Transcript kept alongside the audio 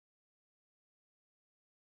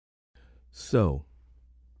So,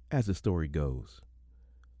 as the story goes,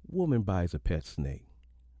 woman buys a pet snake,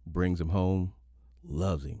 brings him home,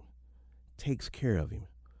 loves him, takes care of him,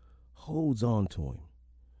 holds on to him,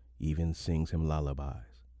 even sings him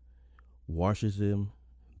lullabies, washes him,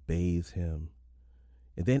 bathes him,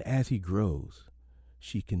 and then as he grows,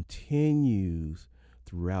 she continues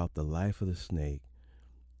throughout the life of the snake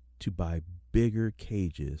to buy bigger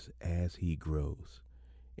cages as he grows.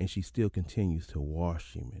 And she still continues to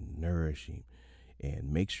wash him and nourish him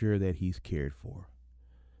and make sure that he's cared for.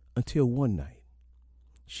 Until one night,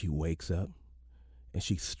 she wakes up and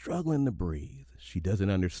she's struggling to breathe. She doesn't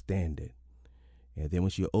understand it. And then when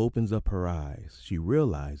she opens up her eyes, she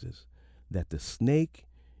realizes that the snake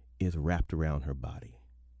is wrapped around her body.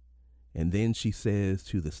 And then she says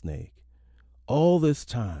to the snake, all this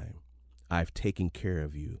time, I've taken care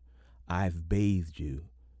of you. I've bathed you.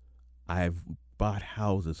 I've bought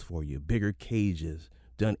houses for you, bigger cages,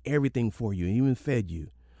 done everything for you, even fed you.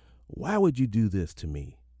 Why would you do this to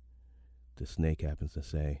me? The snake happens to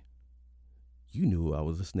say, you knew I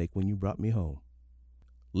was a snake when you brought me home.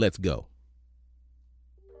 Let's go.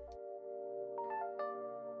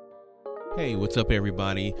 Hey, what's up,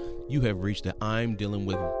 everybody? You have reached the I'm Dealing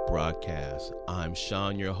With broadcast. I'm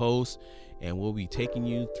Sean, your host, and we'll be taking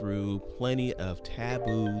you through plenty of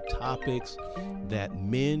taboo topics that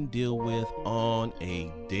men deal with on a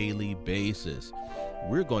daily basis.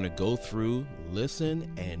 We're going to go through, listen,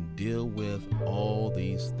 and deal with all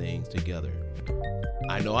these things together.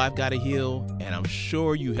 I know I've got to heal, and I'm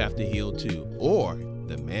sure you have to heal too, or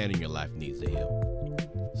the man in your life needs to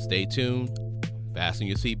heal. Stay tuned, fasten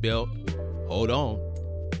your seatbelt. Hold on.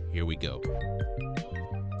 Here we go.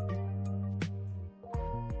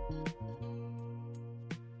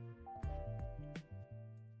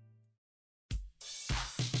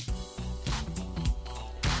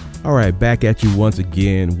 All right, back at you once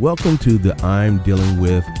again. Welcome to the I'm Dealing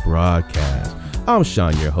With broadcast. I'm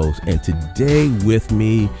Sean, your host, and today with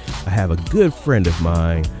me, I have a good friend of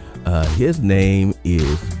mine. His name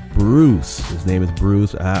is Bruce.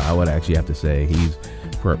 I would actually have to say he's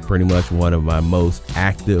pretty much one of my most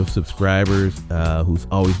active subscribers who's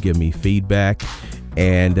always giving me feedback.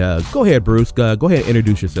 And go ahead, Bruce. Go ahead and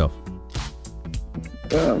introduce yourself.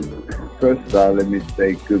 First of all, let me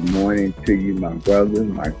say good morning to you, my brother,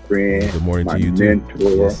 my friend, good morning my to you mentor.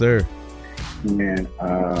 Too. Yes, sir. And,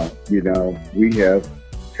 we have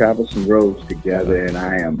traveled some roads together, and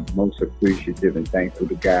I am most appreciative and thankful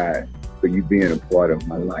to God for you being a part of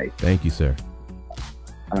my life. Thank you, sir.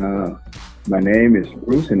 My name is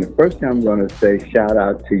Bruce, and the first thing I'm going to say, shout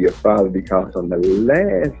out to your father, because on the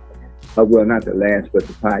last, not the last, but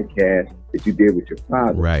the podcast that you did with your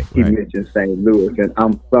father, he mentioned St. Louis, and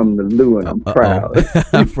I'm from the Lou, and I'm proud.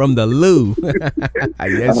 From the Lou.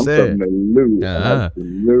 Yes, I'm sir. from the Lou,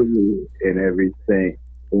 Lou and everything.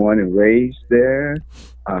 Born and raised there,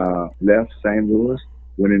 left St. Louis,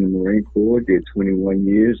 went in the Marine Corps, did 21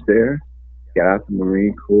 years there, got out the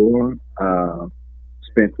Marine Corps,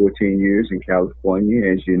 spent 14 years in California,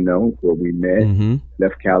 as you know, where we met. Mm-hmm.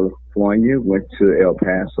 Left California, went to El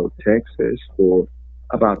Paso, Texas for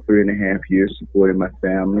about 3.5 years, supporting my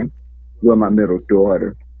family, my middle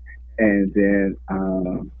daughter. And then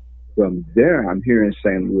from there, I'm here in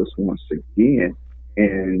St. Louis once again.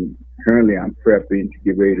 And currently I'm prepping to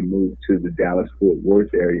get ready to move to the Dallas-Fort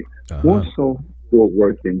Worth area. More so Fort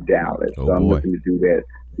Worth than Dallas. So I'm looking to do that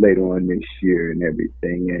later on this year and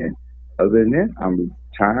everything. And other than that, I'm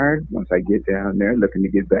retired. Once I get down there, looking to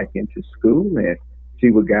get back into school and see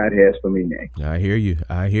what God has for me next. I hear you.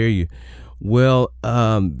 Well,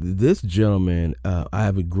 this gentleman, I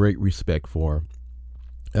have a great respect for.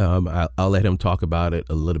 I'll let him talk about it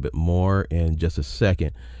a little bit more in just a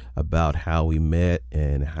second, about how we met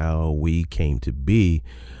and how we came to be.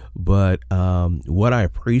 But what I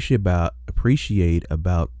appreciate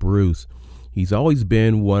about Bruce, he's always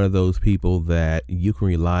been one of those people that you can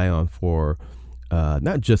rely on for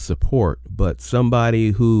not just support, but somebody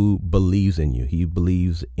who believes in you. He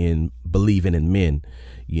believes in believing in men,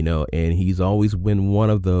 and he's always been one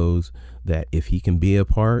of those that if he can be a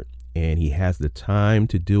part and he has the time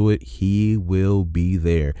to do it, he will be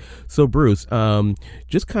there. So Bruce,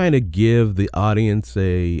 just kind of give the audience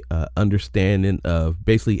a understanding of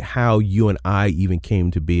basically how you and I even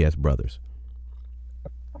came to be as brothers.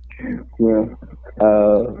 Well,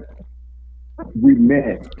 we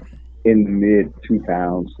met in the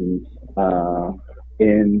mid-2000s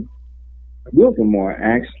in Wilbermore,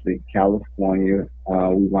 actually, California.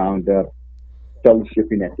 We wound up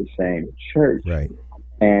fellowshipping at the same church. Right.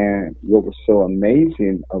 And what was so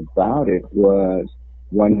amazing about it was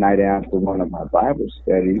one night after one of my Bible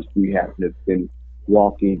studies, we happened to have been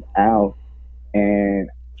walking out And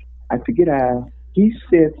I forget he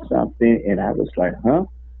said something, and I was like, huh?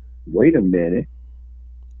 Wait a minute.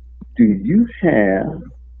 Do you have?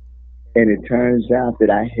 And it turns out that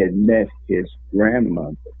I had met his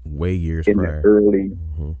grandmother Way years in the prior. early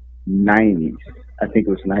Hmm. 90s. I think it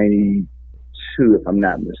was 92, if I'm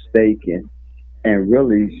not mistaken. And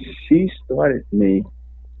really, she started me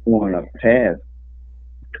on a path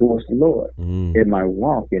towards the Lord Mm. in my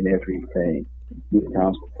walk and everything.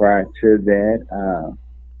 Because prior to that,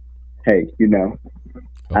 hey, Oh,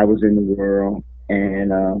 I was in the world,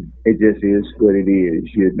 and it just is what it is.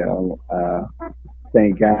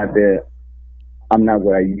 Thank God that I'm not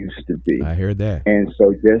what I used to be. I heard that. And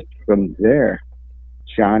so just from there,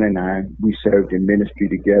 Sean and I, we served in ministry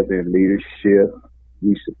together in leadership.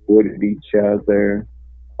 We supported each other.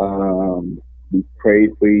 We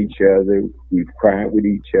prayed for each other. We've cried with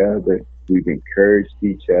each other. We've encouraged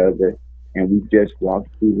each other. And we've just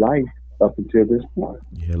walked through life up until this point.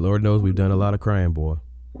 Yeah, Lord knows we've done a lot of crying, boy.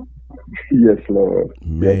 Yes, Lord. Yes,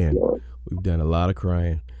 Man, Lord. we've done a lot of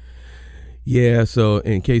crying. Yeah, so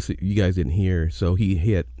in case you guys didn't hear, so he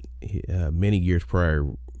had many years prior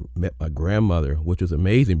met my grandmother, which was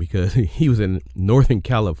amazing because he was in Northern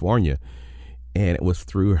California, and it was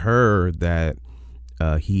through her that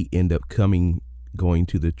he ended up going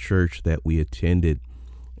to the church that we attended,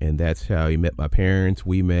 and that's how he met my parents.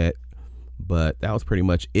 We met, but that was pretty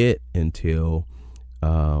much it until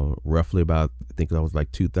roughly about, I think that was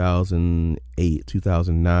like 2008,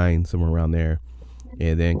 2009, somewhere around there.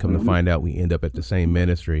 And then come to Mhm. find out, we end up at the same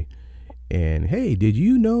ministry. And hey, did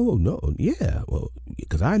you know? No, yeah, well,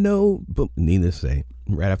 because I know. But needless to say,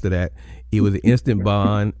 right after that, it was an instant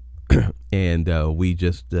bond, and we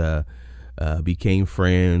just became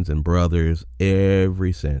friends and brothers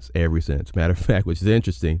ever since. Ever since. Matter of fact, which is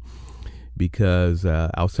interesting because I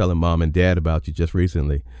was telling mom and dad about you just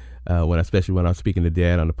recently. Especially when I was speaking to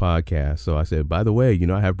dad on the podcast. So I said, by the way,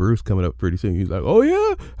 I have Bruce coming up pretty soon. He's like, oh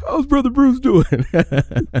yeah, how's brother Bruce doing?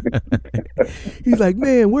 He's like,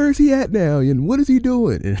 man, where is he at now? And what is he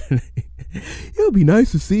doing? It'll be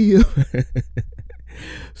nice to see him.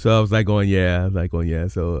 So I was like going, yeah.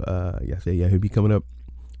 So yeah, I said, yeah, he'll be coming up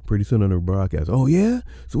pretty soon on the broadcast. Oh yeah?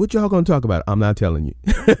 So what y'all gonna talk about? I'm not telling you.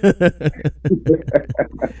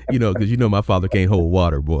 Because my father can't hold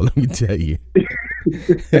water, boy. Let me tell you.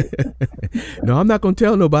 No, I'm not gonna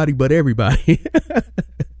tell nobody but everybody.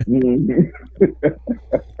 Mhm.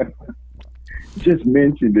 Just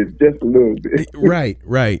mentioned it just a little bit. Right,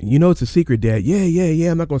 right. It's a secret, Dad. Yeah, yeah,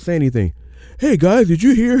 yeah. I'm not gonna say anything. Hey guys, did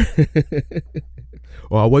you hear?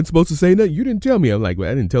 Oh, I wasn't supposed to say nothing. You didn't tell me. I'm like,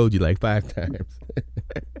 well, I didn't told you like 5 times.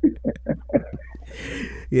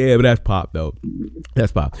 Yeah, but that's pop though.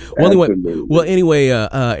 That's pop. Well, Absolutely. anyway,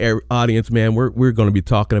 audience, man, we're going to be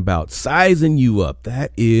talking about sizing you up.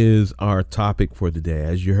 That is our topic for today.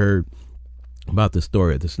 As you heard about the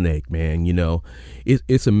story of the snake, man,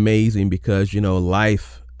 it's amazing because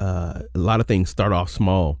life, a lot of things start off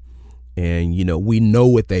small, and we know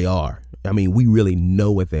what they are. I mean, we really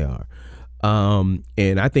know what they are.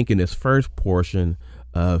 And I think in this first portion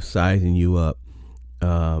of sizing you up,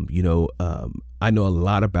 I know a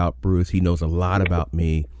lot about Bruce. He knows a lot about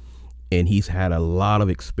me, and he's had a lot of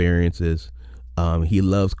experiences. He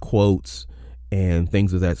loves quotes and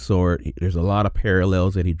things of that sort. There's a lot of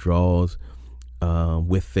parallels that he draws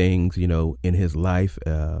with things, in his life,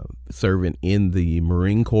 serving in the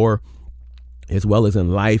Marine Corps, as well as in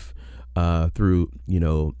life, through,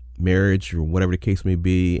 marriage or whatever the case may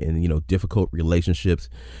be, and, difficult relationships.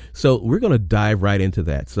 So we're going to dive right into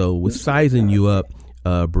that. So with sizing you up,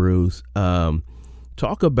 Bruce,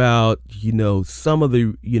 talk about, some of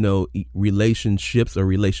the, relationships or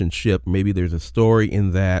relationship. Maybe there's a story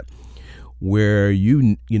in that where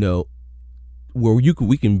we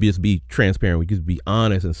can just be transparent. We can be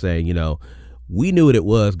honest and say, we knew what it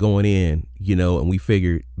was going in, and we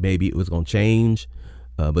figured maybe it was going to change.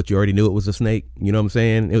 But you already knew it was a snake. You know what I'm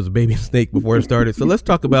saying? It was a baby snake before it started. So let's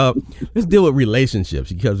deal with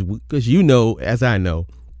relationships because as I know,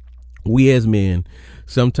 we as men,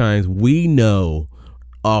 sometimes we know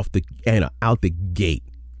off the and out the gate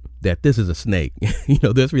that this is a snake.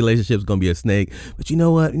 This relationship is going to be a snake. But you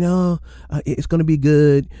know what? No, it's going to be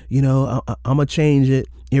good. I'm going to change it.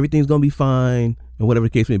 Everything's going to be fine. And whatever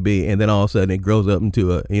the case may be, and then all of a sudden it grows up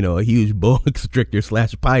into a huge boa constrictor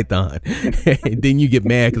 / python, and then you get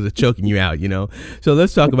mad because it's choking you out. So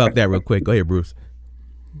let's talk about that real quick. Go ahead, Bruce.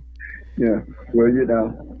 Yeah. Well,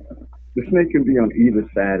 the snake can be on either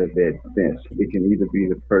side of that fence. It can either be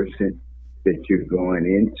the person that you're going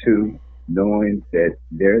into knowing that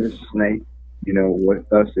they're the snake, what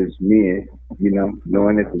us as men,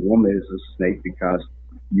 knowing that the woman is a snake because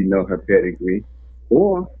you know her pedigree,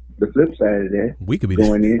 or the flip side of that, We could be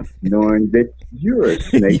going in knowing that you're a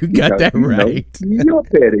snake you got because that you know right. your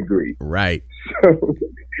pedigree. Right. So,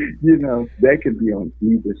 that could be on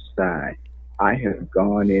either side. I have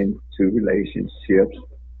gone into relationships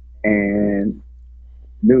and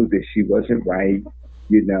knew that she wasn't right,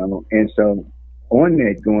 and so on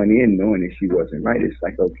that going in, knowing that she wasn't right, it's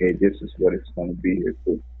like, okay, this is what it's going to be here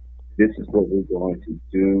for. This is what we're going to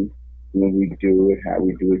do when we do it, how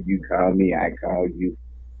we do it. You call me, I call you.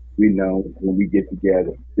 We know when we get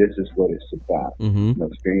together, this is what it's about. Mm-hmm.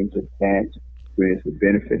 Strings attached, friends with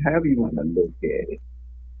benefit, however you want to look at it.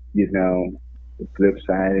 The flip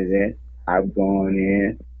side of that, I've gone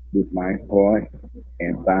in with my heart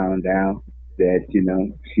and found out that,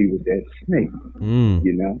 she was that snake,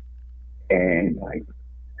 Mm. and like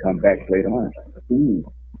come back later on. Ooh,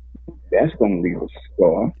 that's going to leave a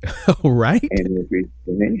scar Right. and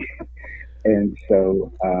everything. And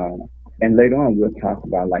so, and later on, we'll talk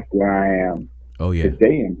about like where I am Oh yeah.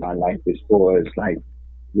 today in my life as far as like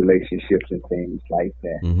relationships and things like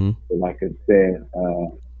that. Mm-hmm. But like I said,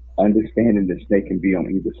 understanding the snake can be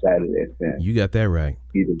on either side of that fence, You got that right.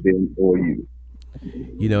 either them or you.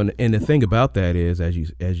 And the thing about that is, as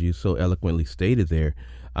you so eloquently stated there,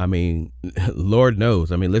 I mean, Lord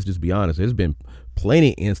knows. I mean, let's just be honest. There's been plenty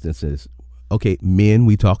of instances. Okay, men,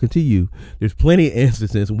 we talking to you. There's plenty of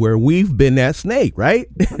instances where we've been that snake, right?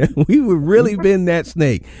 We've really been that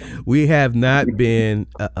snake. We have not been,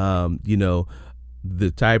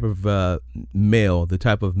 the type of male, the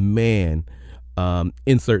type of man,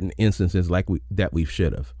 in certain instances like we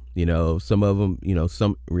should have. Some of them,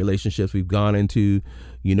 some relationships we've gone into,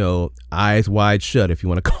 eyes wide shut, if you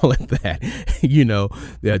want to call it that.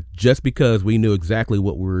 That just because we knew exactly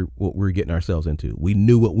what we're getting ourselves into, we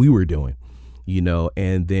knew what we were doing.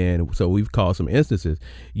 And then so we've caused some instances,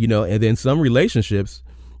 and then some relationships,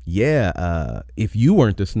 if you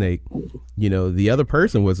weren't the snake, the other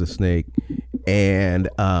person was a snake, and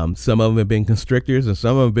some of them have been constrictors and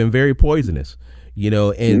some of them have been very poisonous,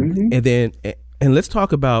 and let's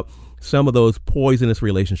talk about some of those poisonous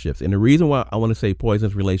relationships. And the reason why I want to say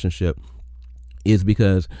poisonous relationship is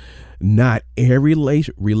because not every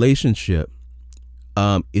relationship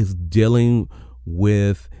is dealing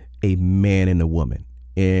with a man and a woman.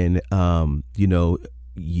 And,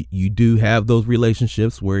 you do have those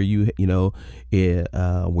relationships where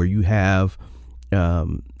where you have,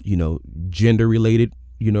 gender related,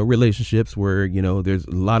 relationships where, there's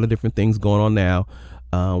a lot of different things going on now,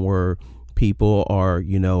 where people are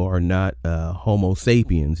not homo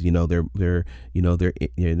sapiens. They're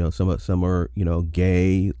some are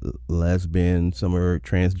gay, lesbian, some are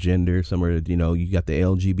transgender, some are you got the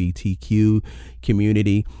LGBTQ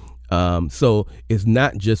community. So it's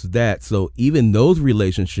not just that. So even those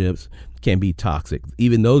relationships can be toxic.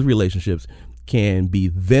 Even those relationships can be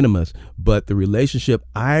venomous. But the relationship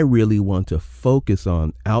I really want to focus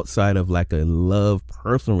on outside of like a love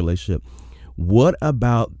personal relationship, what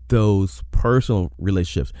about those personal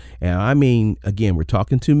relationships? And I mean, again, we're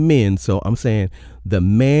talking to men. So I'm saying the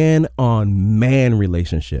man on man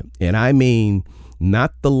relationship. And I mean,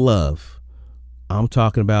 not the love. I'm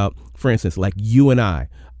talking about, for instance, like you and I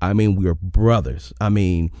mean, we're brothers. I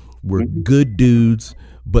mean, we're good dudes.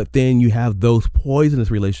 But then you have those poisonous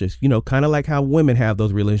relationships, kind of like how women have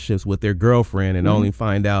those relationships with their girlfriend and only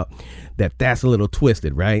find out that that's a little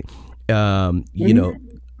twisted, right? And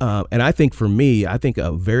I think for me, a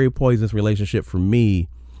very poisonous relationship for me,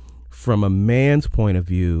 from a man's point of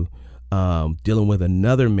view, dealing with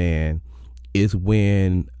another man, is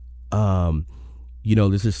when,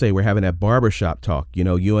 let's just say we're having that barbershop talk.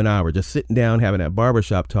 You and I were just sitting down having that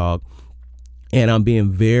barbershop talk, and I'm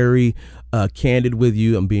being very candid with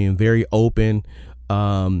you. I'm being very open,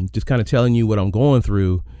 just kind of telling you what I'm going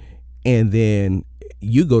through, and then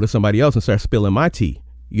you go to somebody else and start spilling my tea.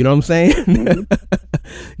 You know what I'm saying? And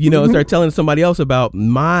start telling somebody else about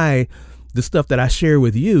the stuff that I share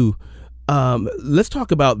with you. Let's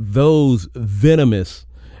talk about those venomous,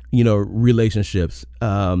 relationships.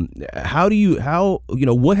 What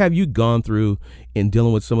have you gone through in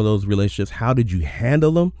dealing with some of those relationships? How did you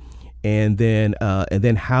handle them? And then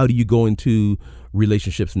how do you go into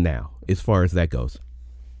relationships now, as far as that goes?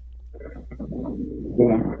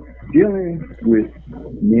 Well, dealing with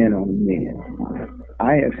men on men,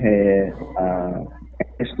 I have had,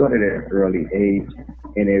 it started at an early age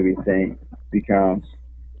and everything, because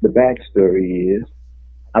the backstory is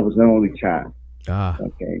I was the only child.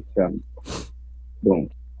 Okay, so boom,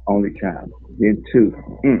 only child. Then two,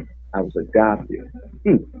 I was adopted.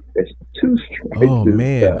 That's two strikes. Oh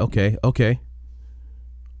man, okay.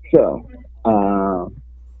 So,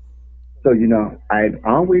 So, I'd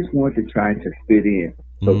always wanted to try to fit in.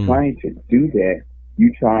 So Mm. trying to do that,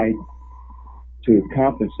 you try to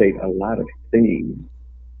compensate a lot of things,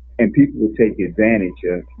 and people will take advantage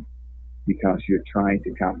of you because you're trying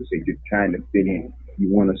to compensate. You're trying to fit in.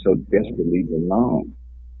 You want to so desperately belong,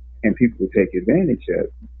 and people will take advantage of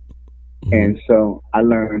it. Mm. And so I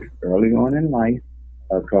learned early on in life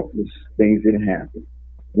a couple of things that happened.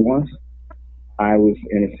 Once I was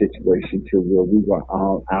in a situation to where we were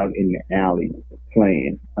all out in the alley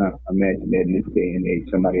playing. Imagine that in this day and age,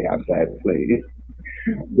 somebody outside playing.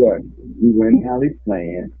 But we were in the alley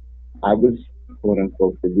playing. I was, quote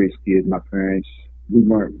unquote, the rich kid. My parents, we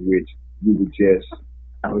weren't rich. We were just,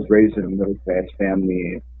 I was raised in a middle class family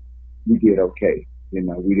and we did okay. We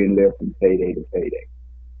didn't live from payday to payday.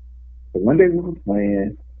 So one day we were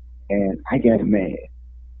playing and I got mad.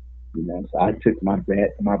 So I took my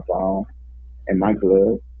bat, my ball, and my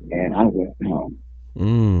glove and I went home.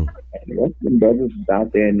 Mm. And the rest of them brothers was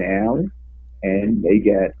out there in the alley and they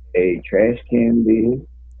got a trash can lid,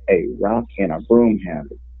 a rock, and a broom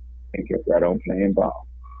handle and kept right on playing ball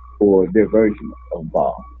or their version of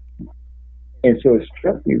ball. And so it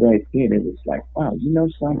struck me right then. It was like, wow, you know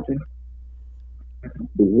something?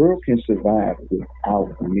 The world can survive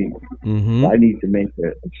without me. So Mm-hmm. I need to make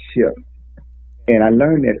a shift. And I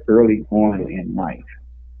learned that early on in life.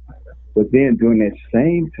 But then during that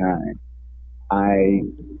same time, I,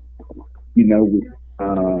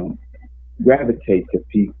 would gravitate to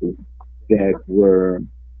people that were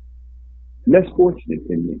less fortunate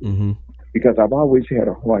than me Mm-hmm. because I've always had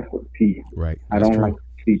a heart for people. Right. I That's don't like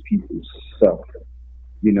true. to see people suffer.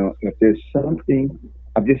 If there's something,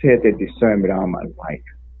 I've just had that discernment all my life.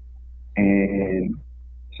 And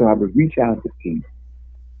so I would reach out to people.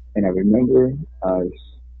 And I remember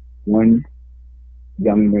one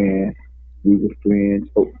young man, we were friends.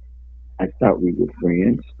 Oh, I thought we were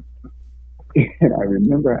friends. And I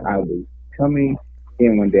remember I was coming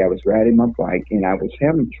in one day, I was riding my bike and I was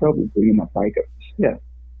having trouble bringing my bike up the steps.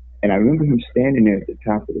 And I remember him standing there at the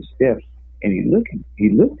top of the steps and he looked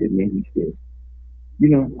at me and he said,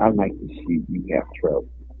 I'd like to see you have trouble.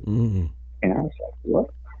 Mm. And I was like, what?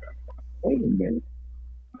 Wait a minute.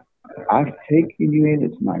 I've taken you in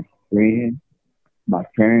as my friend. My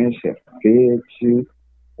parents have fed you.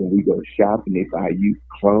 When we go shopping, they buy you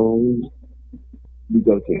clothes. We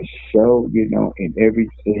go to a show, and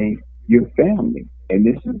everything. Your family. And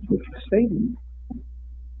this is what you say to me.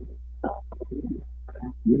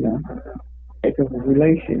 You know, it's a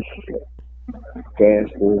relationship.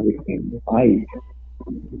 Fast forward in life,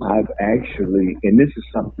 I've actually, and this is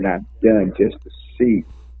something I've done just to see,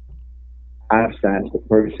 I've sized the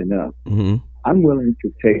person up. Mm-hmm. I'm willing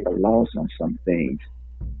to take a loss on some things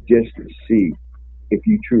just to see if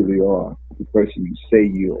you truly are the person you say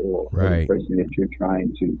you are, or the Right. person that you're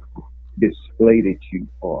trying to display that you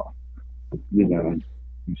are. You know,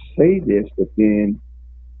 you say this, but then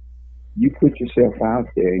you put yourself out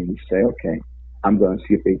there and you say, okay, I'm going to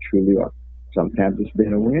see if they truly are. Sometimes it's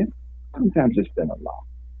been a win, sometimes it's been a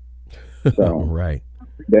loss. So Right.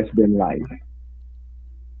 that's been life.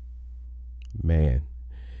 Man.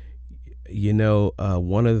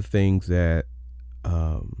 One of the things that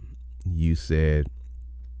um, you said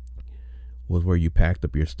was where you packed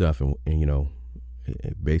up your stuff and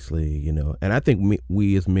basically, and I think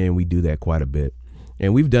we as men, we do that quite a bit.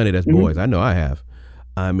 And we've done it as Hmm. boys. I know I have.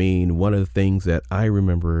 I mean, one of the things that I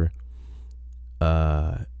remember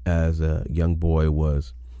as a young boy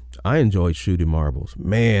was I enjoyed shooting marbles.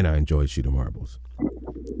 Man, I enjoyed shooting marbles.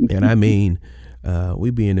 And I mean,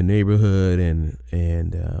 we'd be in the neighborhood and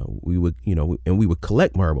we would, and we would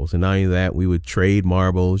collect marbles. And not only that, we would trade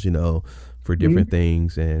marbles, for different Hmm.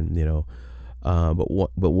 things. And, but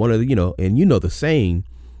one of the, and the saying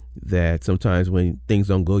that sometimes when things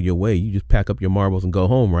don't go your way, you just pack up your marbles and go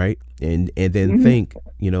home, right? And then Hmm. think,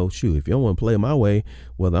 shoot, if you don't want to play my way,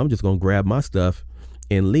 well, I'm just gonna grab my stuff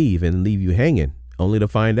and leave you hanging, only to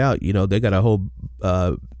find out, they got a whole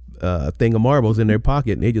thing of marbles in their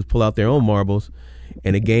pocket, and they just pull out their own marbles,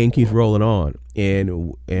 and the game keeps rolling on.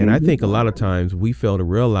 And I think a Hmm. lot of times we fail to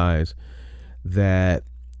realize that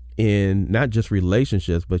in not just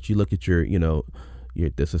relationships, but you look at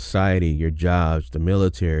the society, your jobs, the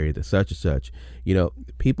military, the such and such.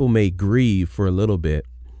 People may grieve for a little bit,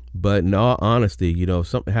 but in all honesty, if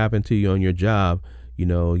something happened to you on your job,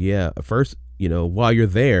 yeah, first, while you're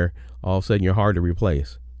there, all of a sudden you're hard to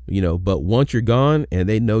replace. But once you're gone and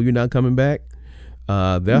they know you're not coming back,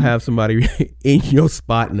 they'll have somebody in your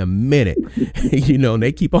spot in a minute, and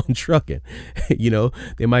they keep on trucking.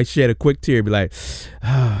 They might shed a quick tear, be like,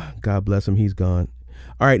 God bless him, he's gone.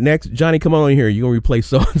 All right, next, Johnny, come on in here. You're gonna replace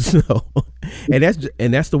so and so,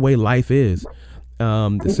 and that's the way life is.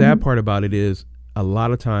 The sad part about it is a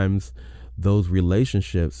lot of times those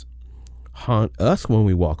relationships haunt us when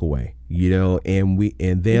we walk away.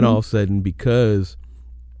 And then all of a sudden, because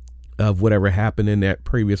of whatever happened in that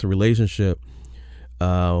previous relationship,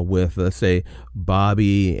 with, let's say,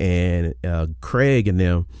 Bobby and Craig and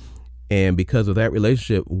them, and because of that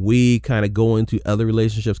relationship, we kind of go into other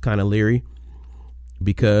relationships kind of leery,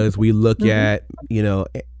 because we look at,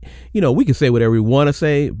 we can say whatever we want to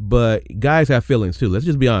say, but guys have feelings too. Let's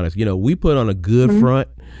just be honest. We put on a good front,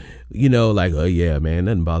 like, oh yeah, man,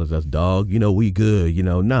 nothing bothers us, dog. We good.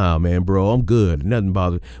 Nah, man, bro, I'm good. Nothing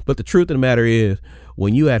bothers. But the truth of the matter is,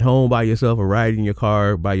 when you at home by yourself or riding in your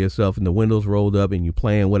car by yourself and the windows rolled up and you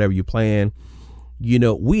playing whatever you playing,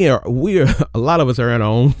 we are a lot of us are in our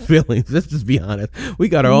own feelings. Let's just be honest. We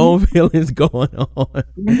got our own feelings going on,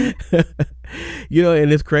 and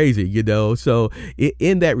it's crazy, so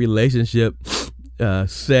in that relationship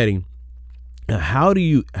setting, how do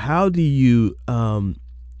you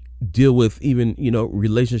deal with even,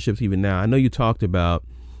 relationships even now? I know you talked about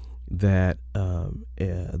that,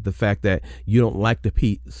 the fact that you don't like to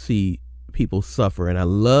see people suffer. And I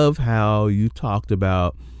love how you talked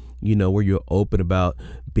about, where you're open about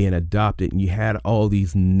being adopted and you had all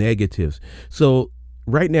these negatives. So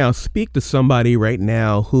right now, speak to somebody right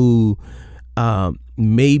now who,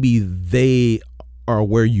 maybe they are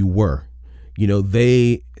where you were,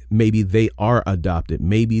 maybe they are adopted.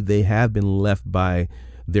 Maybe they have been left by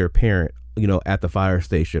their parent, at the fire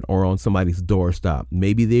station or on somebody's doorstep.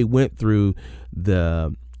 Maybe they went through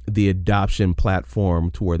the adoption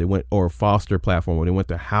platform to where they went, or foster platform, where they went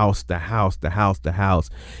to house to house to house to house,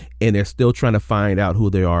 and they're still trying to find out who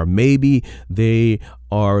they are. Maybe they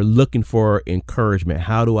are looking for encouragement.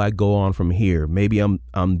 How do I go on from here? Maybe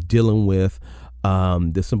I'm dealing with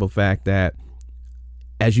the simple fact that,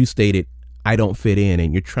 as you stated, I don't fit in,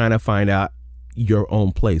 and you're trying to find out your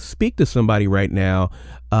own place. Speak to somebody right now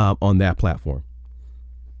on that platform.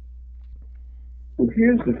 Well,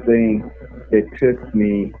 here's the thing that took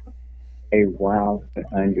me a while to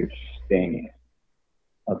understand.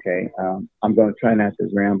 Okay, I'm going to try not to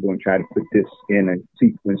ramble and try to put this in a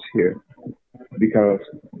sequence here, because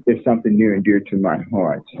it's something near and dear to my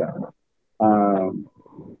heart. So,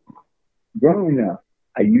 growing up,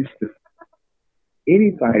 I used to,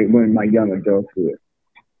 anybody, when my young adulthood,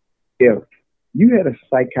 if you had a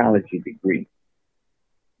psychology degree,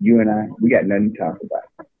 you and I, we got nothing to talk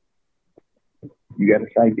about. You got a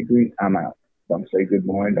psych degree, I'm out. Don't say good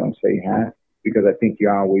morning, don't say hi, because I think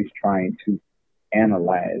you're always trying to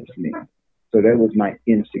analyze me. So that was my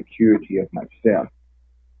insecurity of myself.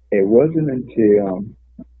 It wasn't until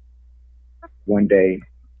one day,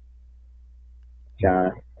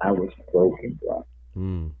 John, I was broken, bro.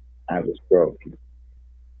 I was broken.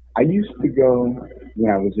 I used to go,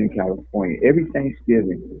 when I was in California, every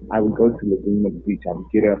Thanksgiving, I would go to Laguna Beach. I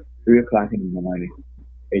would get up 3 o'clock in the morning,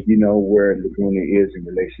 and you know where Laguna is in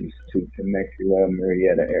relation to Temecula,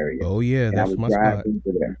 Marietta area. Oh, yeah, that's my spot. And I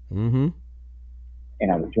would drive over there.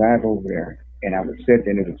 And I would drive over there, and I would sit there,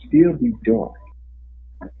 and it would still be dark.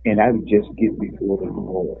 And I would just get before the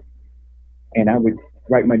Lord. And I would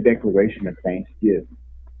write my declaration of thanksgiving,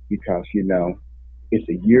 because, it's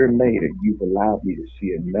a year later, you've allowed me to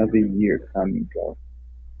see another year come and go.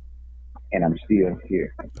 And I'm still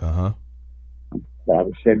here. But I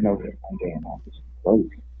was sitting over there one day and I was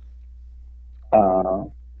broken.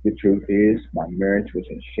 The truth is, my marriage was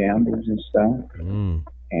in shambles and stuff.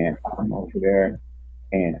 And I'm over there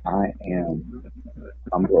and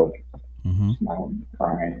I'm broken. I'm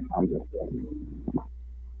crying. I'm just broken.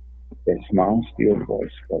 That small, still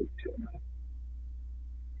voice spoke to me.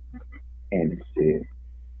 And it said,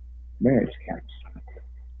 marriage counseling.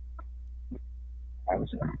 I was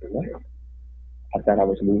underway. I thought I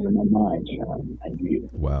was losing my mind, Sean. I did.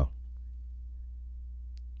 Wow.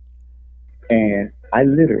 And I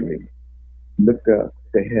literally looked up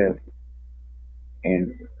to heaven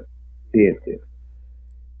and said this.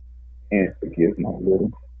 And forgive my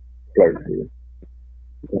little flirt here.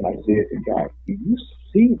 But I said to God, do you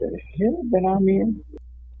see the hell that I'm in?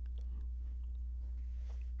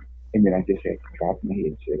 And then I just had to drop my head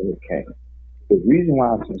and said, okay. The reason why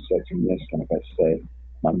I was in such a mess, like I said,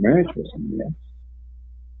 my marriage was a mess.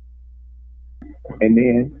 And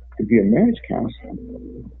then to be a marriage counselor,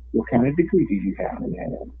 what kind of degree do you have to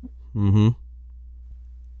have?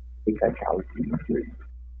 A psychology degree.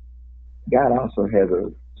 God also has a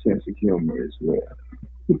sense of humor as well.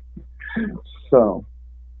 So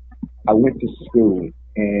I went to school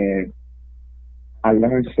and I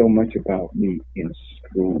learned so much about me in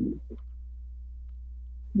school.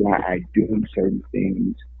 why I do certain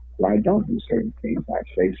things, why I don't do certain things, why I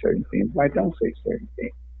say certain things, why I don't say certain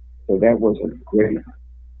things. So that was a great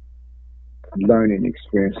learning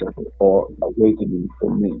experience or awakening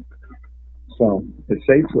for me. So to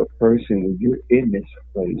say to a person when you're in this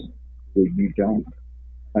place where you don't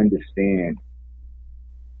understand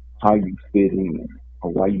how you fit in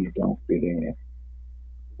or why you don't fit in,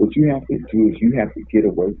 what you have to do is you have to get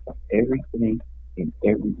away from everything and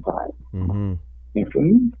everybody. Mm-hmm. And for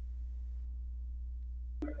me,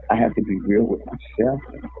 I have to be real with myself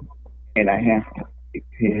and I have to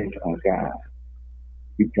depend on God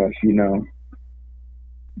because,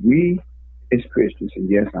 we as Christians, and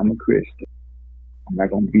yes, I'm a Christian. I'm not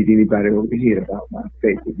going to beat anybody over the head about my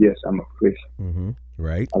faith, but yes, I'm a Christian. Mm-hmm.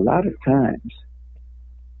 Right. A lot of times,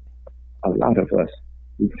 a lot of us,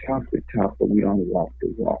 we talk the talk, but we don't walk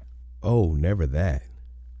the walk. Oh, never that.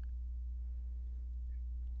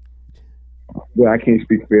 Well, I can't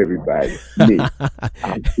speak for everybody. Me,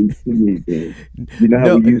 I'll speak for me then. You know how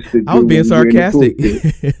No, we used to I was do being when we were in the sarcastic.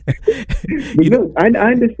 pulpit? But you know, no,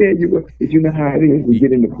 I understand you, but you know how it is. We y-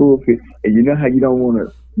 get in the pulpit, and you know how you don't want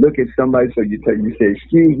to look at somebody, so you say,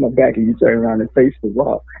 "Excuse my back," and you turn around and face the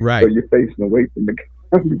wall, so right, you're facing away from the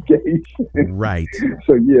congregation. right.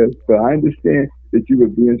 So yes, so I understand that you were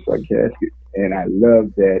being sarcastic, and I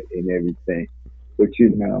love that and everything. But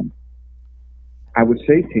I would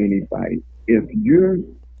say to anybody, if you're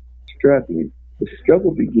struggling, the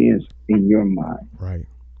struggle begins in your mind. Right.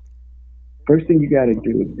 First thing you got to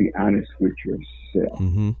do is be honest with yourself.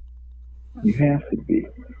 Mm-hmm. You have to be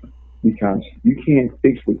because you can't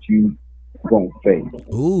fix what you won't face.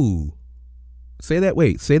 Ooh. Say that.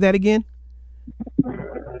 Wait. Say that again.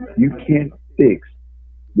 You can't fix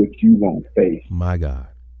what you won't face. My God.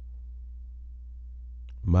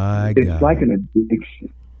 My It's like God. an addiction.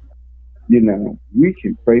 We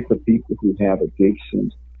can pray for people who have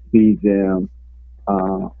addictions, be them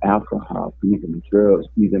alcohol, be them drugs,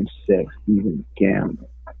 be them sex, be them gambling.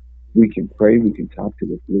 We can pray, we can talk to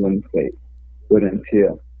the blue in the face. But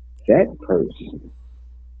that person,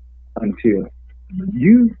 until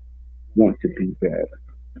you want to be better,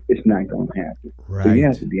 it's not going to happen. So you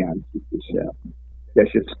have Right. to be honest with yourself.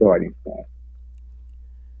 That's your starting point.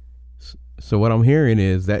 So what I'm hearing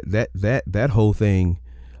is that whole thing,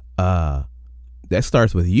 uh, that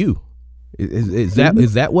starts with you. Is that Mm-hmm.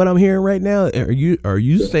 is that what I'm hearing right now? Are you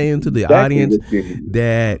That's saying to the exactly audience what you're doing.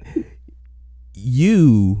 that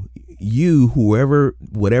you whoever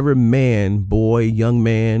whatever man, boy, young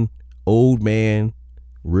man, old man,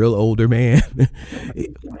 real older man,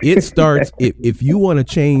 it starts if you want to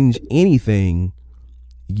change anything,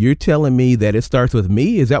 you're telling me that it starts with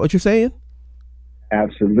me. Is that what you're saying?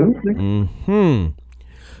 Absolutely. Hmm.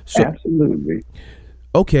 So Absolutely.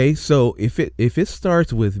 okay, so if it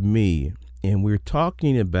starts with me and we're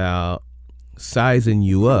talking about sizing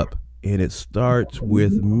you up and it starts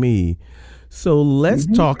with Mm-hmm. me, so let's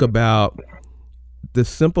talk Mm-hmm. about the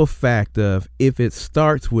simple fact of if it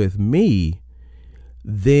starts with me,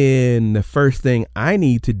 then the first thing I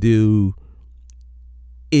need to do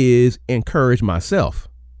is encourage myself.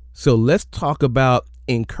 So let's talk about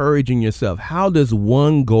encouraging yourself. How does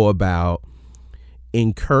one go about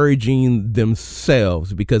encouraging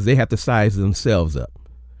themselves because they have to size themselves up?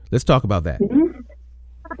 Let's talk about that. Mm-hmm.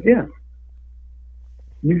 Yeah.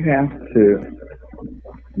 You have to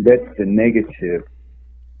let the negative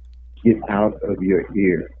get out of your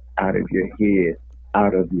ear, out of your head,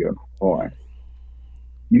 out of your heart.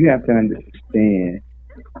 You have to understand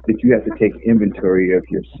that you have to take inventory of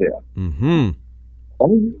yourself. Mm-hmm.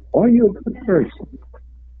 Are you a good person?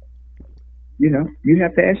 You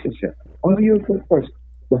have to ask yourself, are you a good person?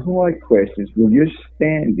 The hard questions when you're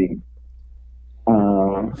standing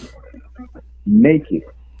uh, naked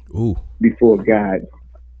Ooh. before God.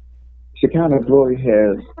 Shekinah Glory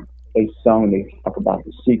has a song they talk about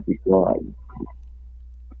the secret garden.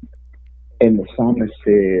 And the psalmist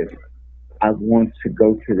says, I want to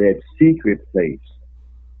go to that secret place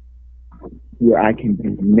where I can be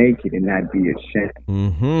naked and not be ashamed.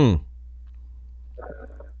 Mm-hmm.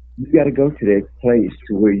 You got to go to that place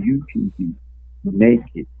to where you can be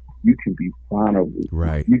naked. You can be vulnerable.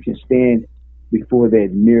 Right. You can stand before that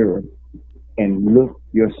mirror and look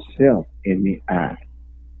yourself in the eye.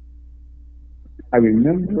 I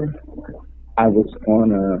remember I was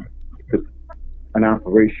on an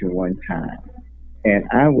operation one time, and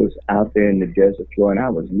I was out there in the desert floor, and I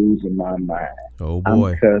was losing my mind. Oh I'm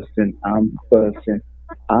boy. cussing, I'm fussing,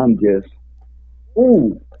 I'm just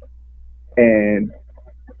ooh. And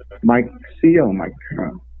my CEO, my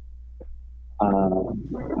colonel,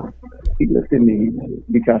 he looked at me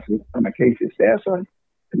because of my case. He said, "Son,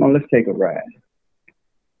 come on, let's take a ride."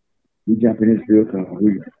 We jump in his vehicle.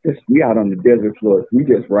 We out on the desert floor. We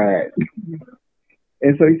just ride.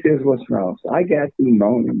 And so he says, "What's wrong?" So I got through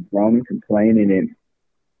moaning, groaning, complaining, and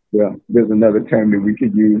well, there's another term that we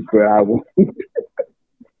could use, but I won't.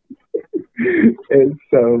 And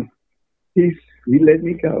so he let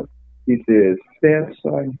me go. He says, "Steph,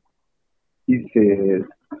 son," he says,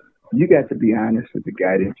 "you got to be honest with the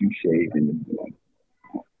guy that you shaved in the morning."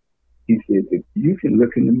 He says, "If you can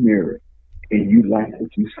look in the mirror and you like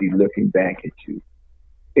what you see looking back at you,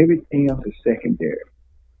 everything else is secondary."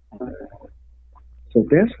 So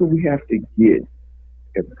that's what we have to get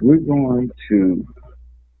if we're going to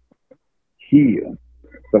heal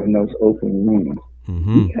from those open wounds.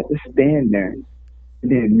 Mm-hmm. You got to stand there in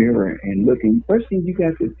that mirror and look. And first thing you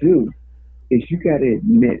got to do is you got to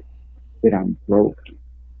admit that I'm broken,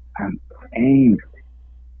 I'm angry,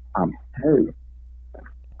 I'm hurt,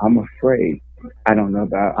 I'm afraid. I don't know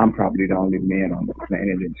about. I'm probably the only man on the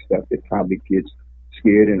planet and stuff that probably gets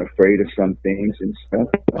scared and afraid of some things and stuff.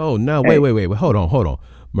 Oh no! Wait! Hold on.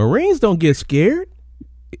 Marines don't get scared.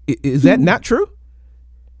 Is that not true?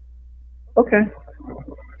 Okay.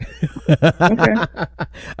 Okay.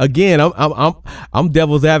 Again, I'm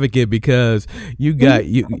devil's advocate because you got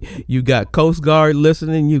you got Coast Guard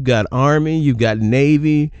listening, you got Army, you got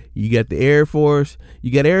Navy, you got the Air Force,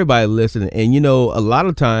 you got everybody listening, and a lot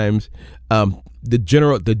of times, the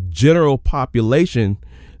general population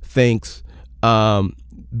thinks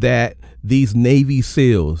that these Navy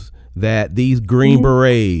SEALs, that these Green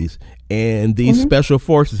Berets, and these Special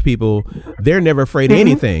Forces people, they're never afraid of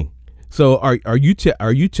anything. So are you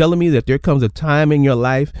telling me that there comes a time in your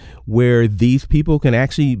life where these people can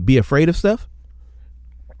actually be afraid of stuff?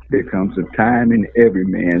 There comes a time in every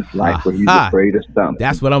man's life where he's afraid of something.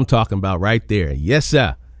 That's what I'm talking about right there. Yes,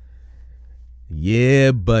 sir.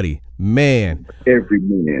 Yeah, buddy. Man. Every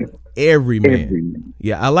man.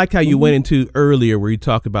 Yeah, I like how you went into earlier where you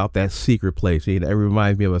talked about that secret place. It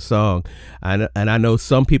reminds me of a song. And I know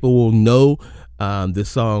some people will know this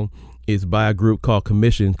song is by a group called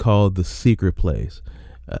Commission called The Secret Place.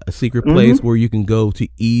 A secret place where you can go to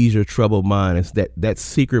ease your troubled mind. It's that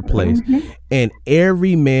secret place. And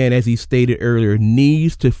every man, as he stated earlier,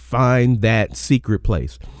 needs to find that secret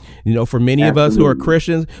place. For many of us who are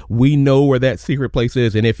Christians, we know where that secret place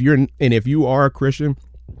is. And if you are a Christian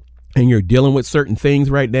and you're dealing with certain things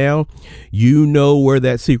right now, you know where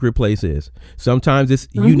that secret place is. Sometimes it's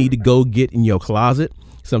you need to go get in your closet.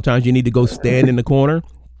 Sometimes you need to go stand in the corner.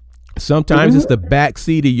 Sometimes it's the back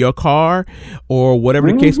seat of your car or whatever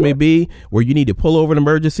the case may be, where you need to pull over an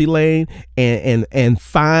emergency lane and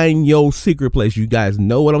find your secret place. You guys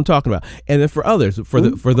know what I'm talking about. And then for others,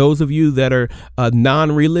 for those of you that are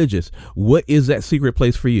non-religious, what is that secret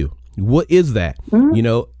place for you? What is that?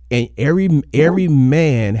 And every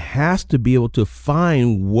man has to be able to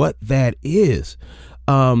find what that is.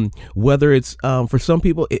 Whether it's for some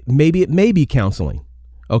people, it may be counseling.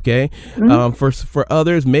 Okay. For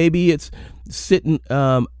others, maybe it's sitting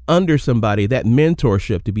under somebody, that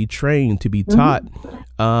mentorship, to be trained, to be taught,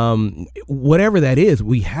 whatever that is.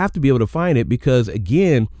 We have to be able to find it because,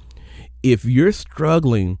 again, if you're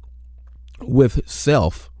struggling with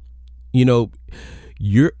self,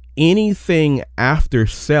 you're anything after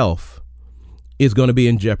self is going to be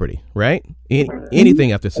in jeopardy, right?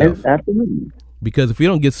 Anything after self. Absolutely. Because if you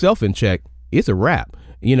don't get self in check, it's a wrap.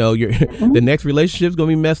 The next relationship is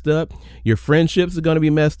going to be messed up. Your friendships are going to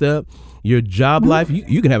be messed up. Your job life,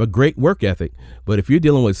 you can have a great work ethic, but if you're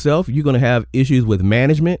dealing with self, you're going to have issues with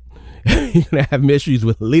management. You're going to have issues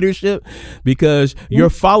with leadership because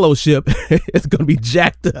your fellowship is going to be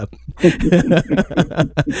jacked up.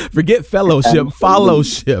 Forget fellowship,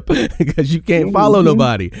 because you can't follow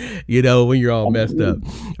nobody, when you're all messed up.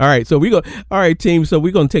 All right. So all right, team. So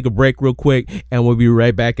we're going to take a break real quick and we'll be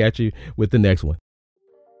right back at you with the next one.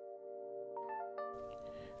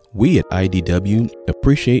 We at IDW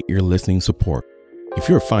appreciate your listening support. If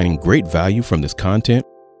you're finding great value from this content,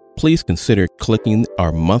 please consider clicking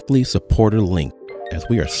our monthly supporter link, as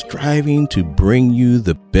we are striving to bring you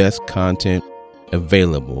the best content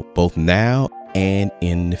available both now and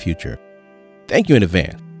in the future. Thank you in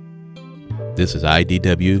advance. This is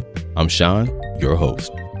IDW. I'm Sean, your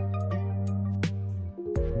host.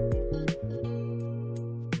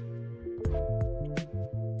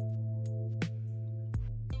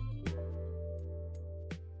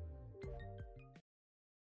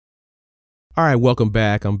 All right, welcome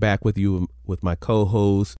back. I'm back with you with my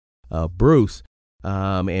co-host, Bruce,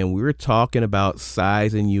 and we were talking about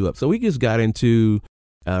sizing you up. So we just got into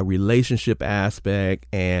relationship aspect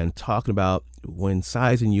and talking about when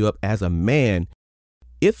sizing you up as a man,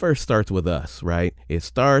 it first starts with us, right? It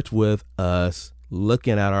starts with us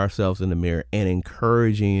looking at ourselves in the mirror and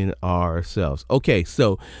encouraging ourselves. Okay,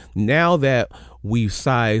 so now that we've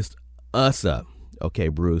sized us up, okay,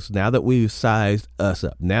 Bruce, now that we've sized us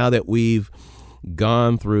up, now that we've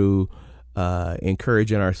gone through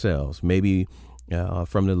encouraging ourselves, maybe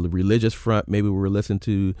from the religious front, maybe we're listening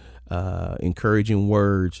to encouraging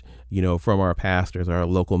words, from our pastors, our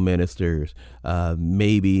local ministers.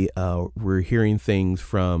 Maybe we're hearing things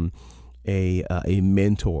from a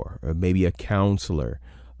mentor, or maybe a counselor.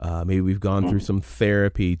 Maybe we've gone through some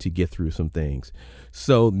therapy to get through some things.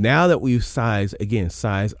 So now that we've sized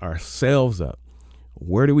ourselves up,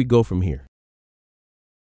 where do we go from here?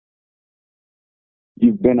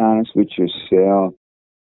 You've been honest with yourself.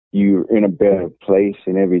 You're in a better place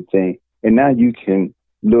and everything. And now you can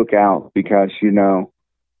look out because, you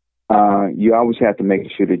always have to make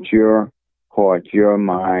sure that your heart, your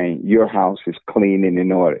mind, your house is clean and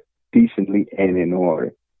in order, decently and in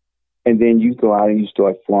order. And then you go out and you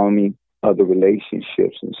start forming other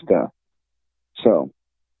relationships and stuff. So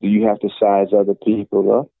do you have to size other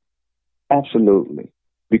people up? Absolutely.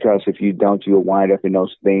 Because if you don't, you'll wind up in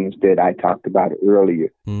those things that I talked about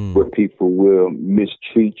earlier, where people will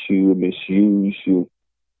mistreat you, misuse you,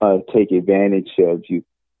 take advantage of you,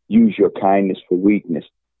 use your kindness for weakness.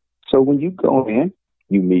 So when you go in,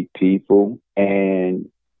 you meet people and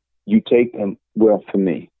you take them, well, for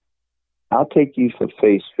me, I'll take you for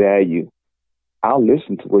face value. I'll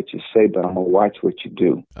listen to what you say, but I'm going to watch what you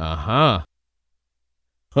do. Uh-huh.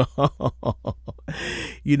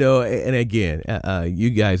 And again, you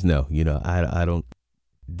guys know, I don't,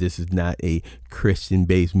 this is not a Christian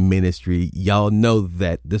based ministry. Y'all know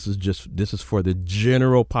that this is for the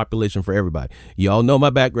general population, for everybody. Y'all know my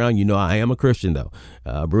background. I am a Christian though.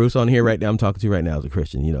 Bruce on here right now, I'm talking to you right now as a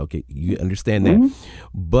Christian, okay, you understand that.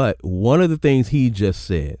 But one of the things he just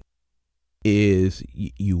said is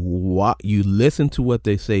you listen to what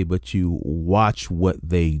they say, but you watch what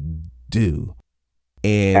they do.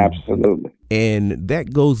 And absolutely. And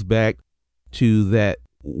that goes back to that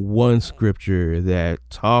one scripture that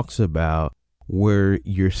talks about where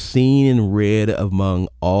you're seen and read among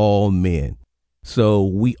all men. So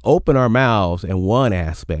we open our mouths in one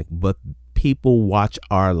aspect, but people watch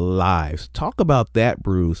our lives. Talk about that,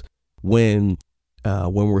 Bruce, when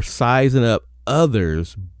we're sizing up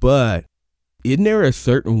others, but isn't there a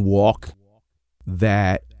certain walk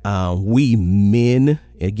that we men,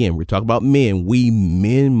 again, we're talking about men, we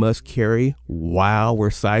men must carry while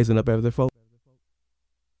we're sizing up other folks?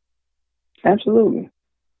 Absolutely.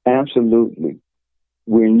 Absolutely.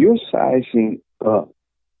 When you're sizing up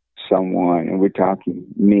someone, and we're talking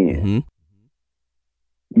men,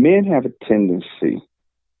 men have a tendency,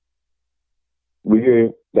 we're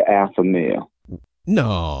the alpha male.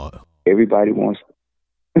 No. Everybody wants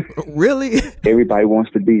really? Everybody wants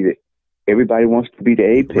to be the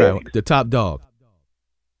apex. Right, the top dog.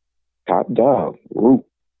 Top dog. Ooh.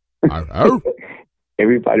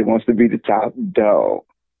 Everybody wants to be the top dog.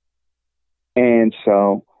 And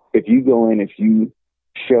so if you go in, if you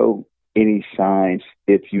show any signs,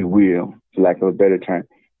 if you will, for lack of a better term,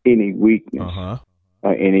 any weakness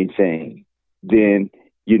or anything, then,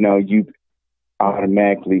 you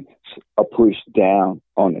automatically are pushed down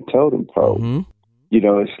on the totem pole.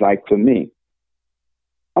 It's like for me,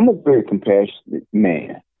 I'm a very compassionate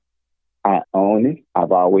man. I own it.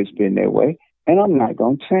 I've always been that way. And I'm not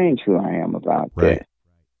going to change who I am about that.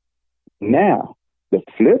 Now, the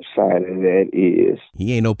flip side of that is...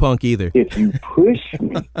 he ain't no punk either. If you push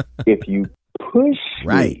me,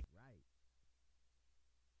 me,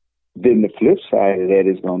 then the flip side of that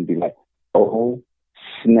is going to be like, oh,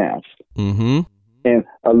 snap. And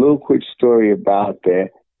a little quick story about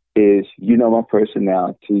that is, my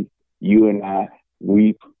personality, you and I,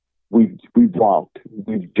 we've walked,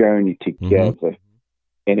 we've journeyed together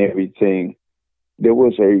and everything. There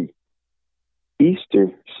was a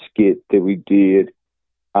Easter skit that we did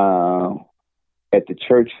at the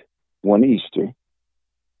church one Easter,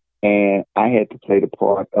 and I had to play the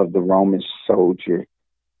part of the Roman soldier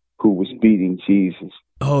who was beating Jesus.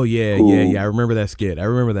 Oh yeah, I remember that skit. I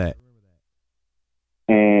remember that.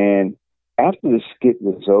 And after the skit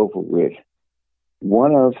was over with,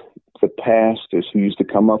 one of the pastors who used to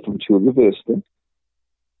come up from Chula Vista,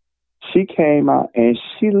 she came out and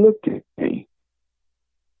she looked at me.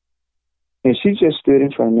 And she just stood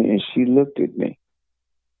in front of me and she looked at me.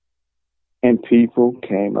 And people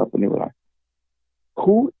came up and they were like,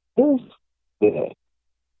 who is that?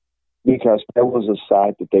 Because that was a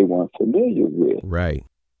side that they weren't familiar with. Right.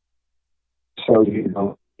 So,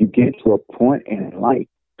 you get to a point in life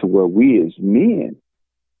to where we as men,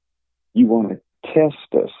 you want to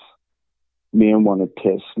test us. Men want to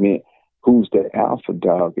test men. who's the alpha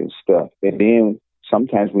dog and stuff. And then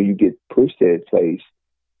sometimes when you get pushed to that place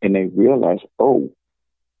and they realize, oh,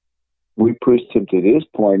 we pushed him to this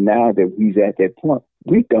point, now that he's at that point,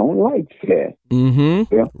 we don't like that.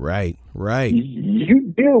 Mm-hmm. Yeah? Right. You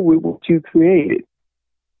deal with what you created.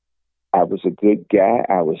 I was a good guy.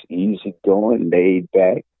 I was easygoing, laid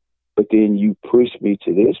back. But then you pushed me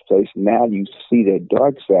to this place. Now you see that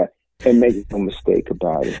dark side, and make no mistake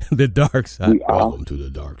about it. The dark side. Welcome to the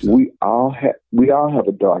dark side. We all have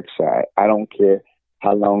a dark side. I don't care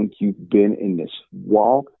how long you've been in this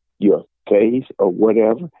walk, your faith, or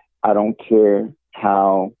whatever. I don't care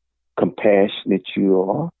how compassionate you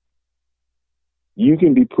are. You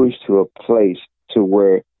can be pushed to a place to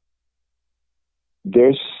where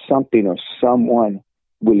there's something or someone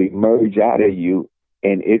will emerge out of you,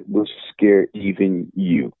 and it will scare even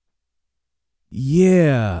you.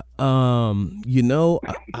 Yeah. You know,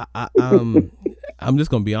 I'm just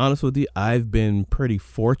gonna be honest with you. I've been pretty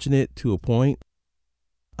fortunate to a point.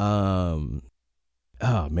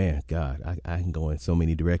 Oh man, God, I can go in so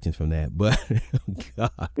many directions from that, but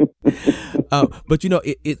God. But you know,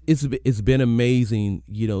 it's been amazing,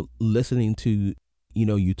 you know, listening to, you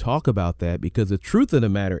know, you talk about that, because the truth of the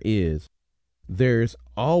matter is there's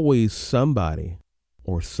always somebody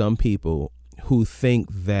or some people who think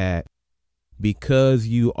that because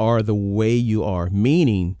you are the way you are,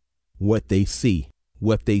 meaning what they see,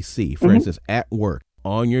 for instance, at work,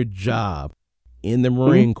 on your job, in the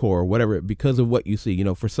Marine Corps, whatever, because of what you see, you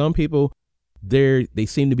know, for some people, they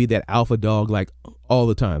seem to be that alpha dog, like all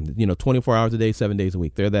the time, you know, 24 hours a day, 7 days a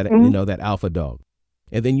week. They're that, you know, that alpha dog.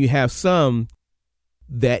 And then you have some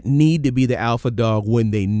that need to be the alpha dog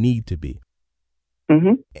when they need to be.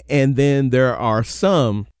 And then there are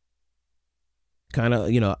some kind of,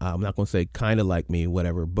 you know, I'm not going to say kind of like me,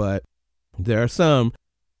 whatever, but there are some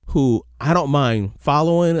who I don't mind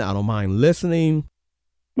following. I don't mind listening.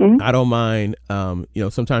 I don't mind, you know,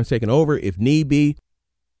 sometimes taking over if need be.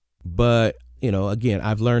 But, you know, again,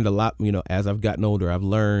 I've learned a lot, you know, as I've gotten older, I've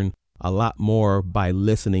learned a lot more by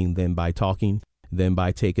listening than by talking, than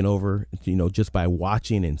by taking over, you know, just by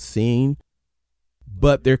watching and seeing.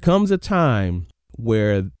 But there comes a time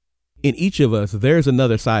where in each of us, there's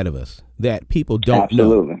another side of us that people don't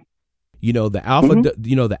know. You know, the alpha,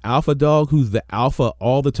 you know, the alpha dog who's the alpha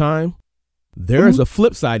all the time. There's a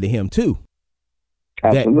flip side to him too.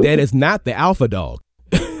 That is not the alpha dog.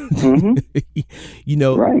 You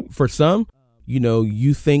know, for some, you know,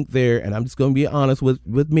 you think they're, and I'm just going to be honest with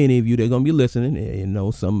many of you, they're going to be listening, and, you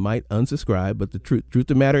know, some might unsubscribe, but the truth of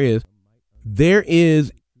the matter is there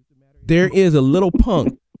is a little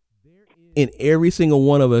punk in every single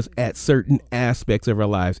one of us at certain aspects of our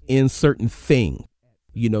lives, in certain things.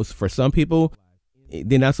 You know, for some people,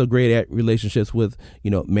 they're not so great at relationships with,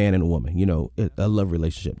 you know, man and woman, you know, a love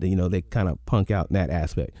relationship. You know, they kind of punk out in that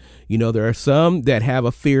aspect. You know, there are some that have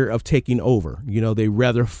a fear of taking over. You know, they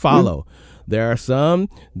rather follow. There are some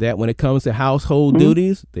that when it comes to household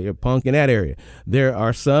duties, they are punk in that area. There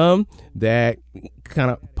are some that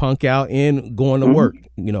kind of punk out in going to work,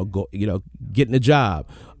 you know, getting a job,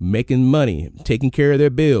 making money, taking care of their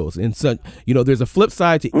bills. And such, you know, there's a flip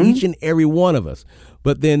side to each and every one of us.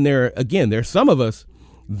 But then there's some of us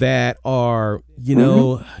that are, you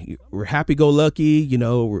know, we're happy-go-lucky, you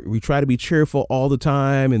know, we try to be cheerful all the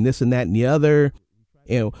time and this and that and the other.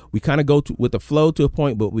 And we kind of go with the flow to a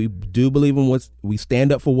point, but we do believe in we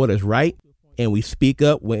stand up for what is right, and we speak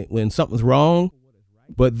up when something's wrong.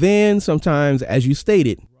 But then sometimes, as you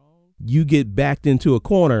stated, you get backed into a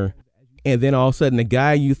corner, and then all of a sudden the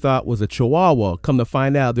guy you thought was a Chihuahua, come to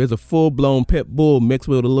find out there's a full-blown pit bull mixed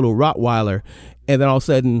with a little Rottweiler. And then all of a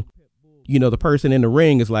sudden, you know, the person in the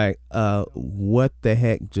ring is like, what the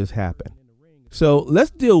heck just happened? So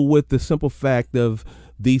let's deal with the simple fact of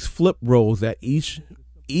these flip roles that each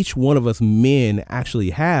one of us men actually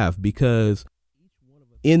have, because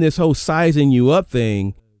in this whole sizing you up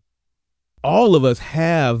thing, all of us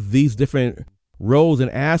have these different roles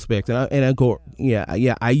and aspects. And I go,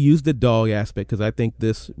 I use the dog aspect because I think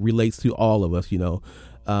this relates to all of us. You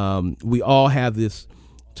know, we all have this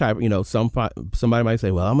type, you know, somebody might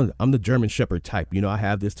say, well, I'm the German Shepherd type. You know, I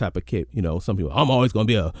have this type of kid. You know, some people, I'm always going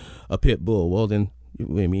to be a pit bull. Well, then,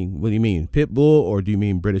 what do you mean, pit bull, or do you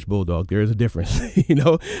mean British bulldog? There is a difference. You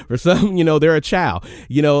know, for some, you know, they're a chow,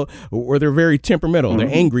 you know, or they're very temperamental. They're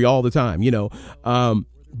angry all the time, you know.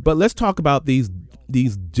 But let's talk about these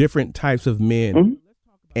different types of men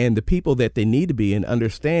and the people that they need to be, and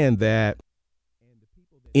understand that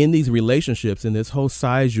in these relationships, in this whole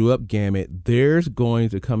size you up gamut, there's going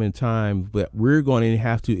to come in time that we're going to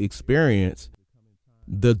have to experience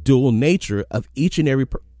the dual nature of each and every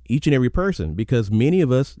each and every person, because many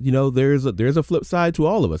of us, there's a flip side to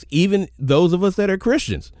all of us, even those of us that are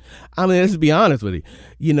Christians. I mean, let's be honest with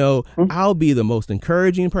you. I'll be the most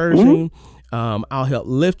encouraging person. I'll help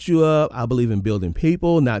lift you up. I believe in building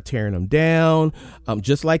people, not tearing them down.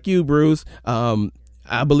 Just like you, Bruce.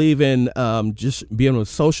 I believe in just being able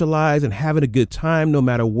to socialize and having a good time no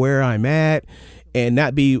matter where I'm at, and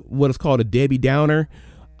not be what is called a Debbie Downer.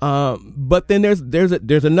 But then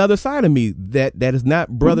there's another side of me that is not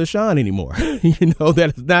Brother Sean anymore.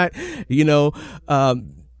 That is not,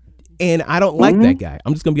 and I don't like that guy.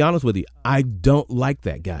 I'm just gonna be honest with you. I don't like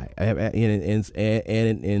that guy.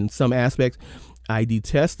 In some aspects, I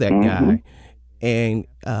detest that guy. And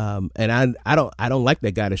I don't like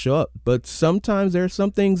that guy to show up. But sometimes there are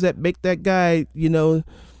some things that make that guy,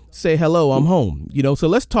 say, hello, I'm home. So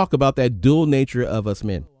let's talk about that dual nature of us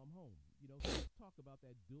men.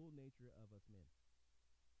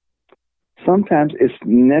 Sometimes it's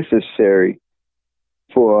necessary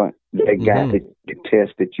for that guy that you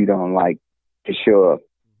test that you don't like to show up.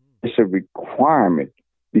 It's a requirement,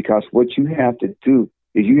 because what you have to do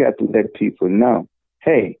is you have to let people know,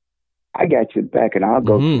 hey, I got your back, and I'll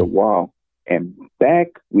go to the wall and back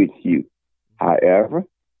with you. However,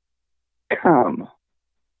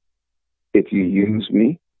 if you use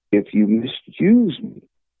me, if you misuse me,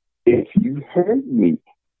 if you hurt me,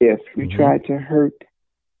 if you try to hurt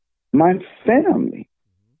my family,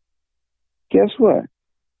 guess what?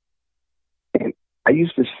 And I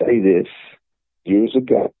used to say this years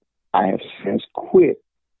ago. I have since quit.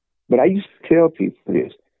 But I used to tell people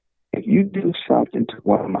this. If you do something to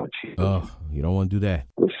one of my children, you don't want to do that.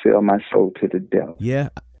 I will sell my soul to the devil. Yeah.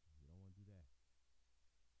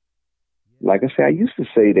 Like I said, I used to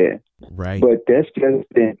say that. Right. But that's just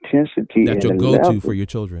the intensity. That's your go-to for your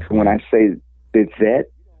children. When I say that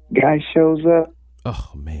guy shows up,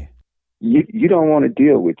 oh, man. You don't want to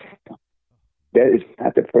deal with him. That is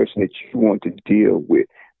not the person that you want to deal with.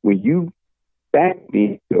 When you back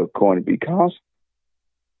me to a corner, because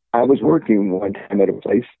I was working one time at a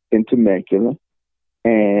place in Temecula,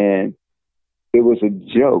 and it was a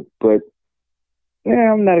joke, but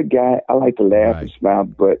I'm not a guy. I like to laugh and smile,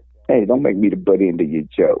 but hey, don't make me the butt end of your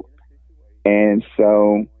joke. And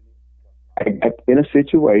so I got in a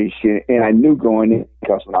situation, and I knew going in,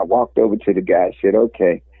 because when I walked over to the guy, I said,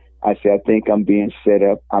 okay, I think I'm being set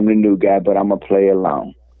up. I'm the new guy, but I'm going to play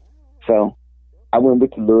along. So I went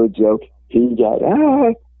with the little joke. He got,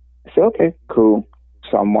 I said, okay, cool.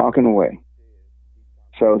 So I'm walking away.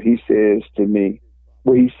 So he says to me,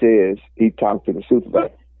 he talked to the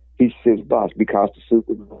supervisor. He says, boss, because the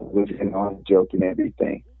supervisor was in on the joke and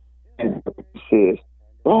everything. And he says,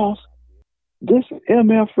 boss, this is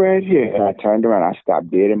MF right here. And I turned around. I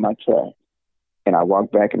stopped dead in my tracks. And I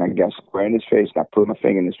walked back and I got square in his face, and I put my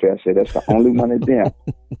finger in his face. I said, that's the only one of them.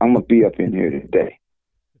 I'm going to be up in here today.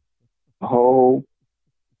 The whole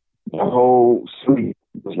suite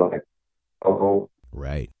was like, oh,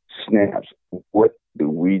 right. Snaps. What do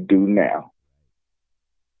we do now?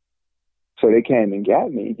 So they came and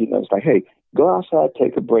got me. It's like, hey, go outside,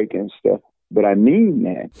 take a break and stuff. But I mean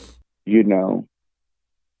that,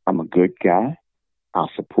 I'm a good guy. I'll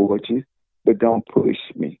support you, but don't push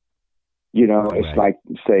me. It's like,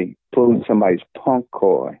 say, pulling somebody's punk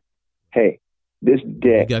cord. Hey, this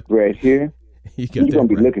deck right here, you're going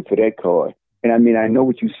to be looking for that card. And I mean, I know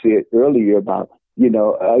what you said earlier about,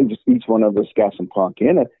 each one of us got some punk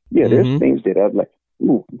in it. Yeah, there's things that I'm like,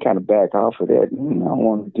 ooh, kind of back off of that. I don't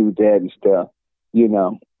want to do that and stuff,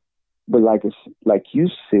 But like you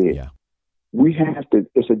said, we have to,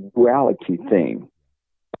 it's a duality thing.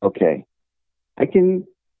 Okay. I can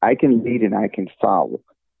lead and I can follow.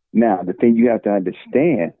 Now, the thing you have to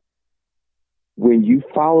understand, when you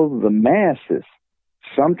follow the masses,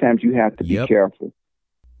 sometimes you have to be careful,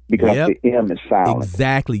 because the M is silent.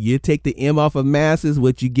 Exactly. You take the M off of masses,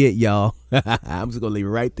 what you get, y'all. I'm just going to leave it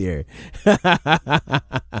right there.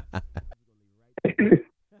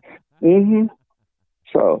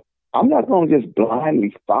 So I'm not going to just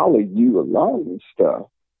blindly follow you along and stuff.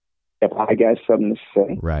 If I got something to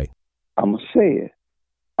say, I'm going to say it.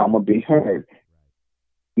 I'm going to be heard.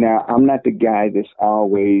 Now, I'm not the guy that's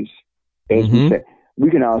always, as we say, we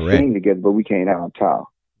can all sing together, but we can't all talk.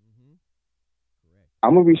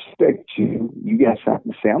 I'm going to respect you. You got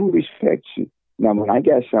something to say, I'm going to respect you. Now, when I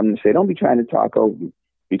got something to say, don't be trying to talk over me,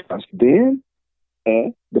 because then,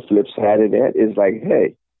 and the flip side of that is like,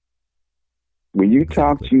 hey, when you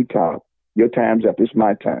talk, you talk. Your time's up. It's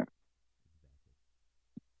my time.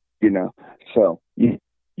 So you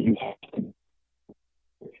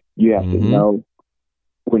have to know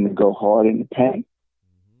when to go hard in the paint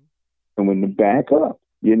and when to back up.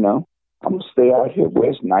 I'm I'm gonna stay out here where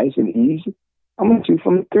it's nice and easy. I'm gonna shoot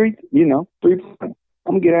from 3 point.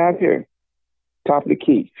 I'm gonna get out here, top of the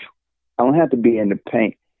key. I don't have to be in the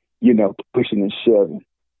paint, pushing and shoving,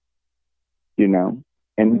 and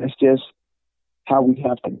that's just how we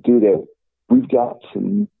have to do that. We've got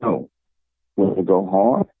to know when to go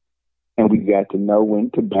hard, and we got to know when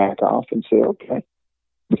to back off and say, okay,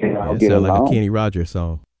 we can all get along. Like a Kenny Rogers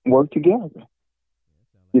song. Work together.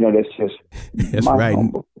 That's just that's my right.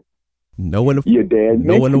 humble. Know when to, Your dad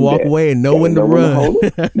know when to walk away and know when to run.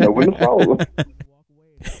 Know when to fold.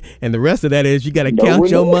 And the rest of that is you got to count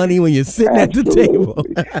your money when you're sitting at the table.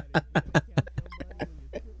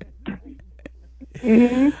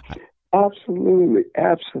 Absolutely.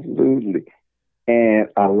 Absolutely. And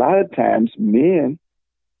a lot of times men,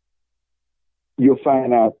 you'll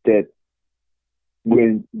find out that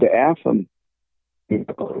when the alpha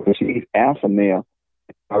male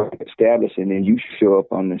are established and then you show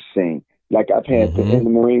up on the scene. Like I've had in the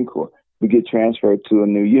Marine Corps, we get transferred to a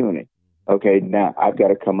new unit. Okay, now I've got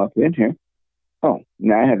to come up in here. Oh,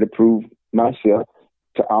 now I have to prove myself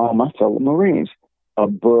to all my fellow Marines,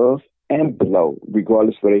 above and below,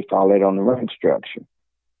 regardless where they fall at on the rank structure.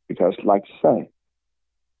 Because, like I say,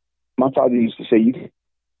 my father used to say, "You can do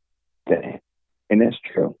that," and that's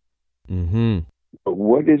true. Mm-hmm. But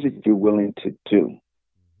what is it you're willing to do?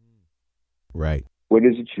 Right. What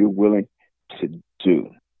is it you're willing to do?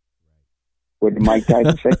 What did Mike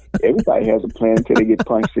Tyson say? Everybody has a plan until they get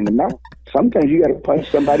punched in the mouth. Sometimes you got to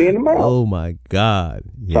punch somebody in the mouth. Oh, my God.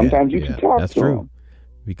 Yeah, sometimes you can talk that's to true. them.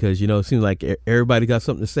 Because, it seems like everybody got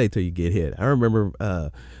something to say till you get hit. I remember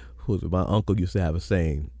my uncle used to have a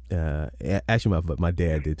saying. Actually, my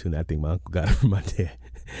dad did, too, and I think my uncle got it from my dad.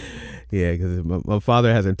 Yeah, because my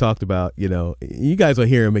father hasn't talked about, you guys will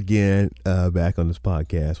hear him again back on this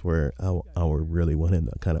podcast where I would really want him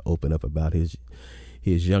to kind of open up about his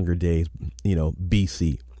younger days,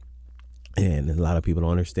 BC. And a lot of people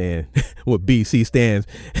don't understand what BC stands.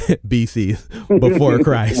 BC is before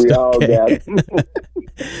Christ. We all got it.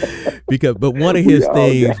 But one of his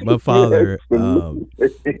things, my father,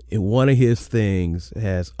 one of his things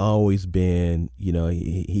has always been,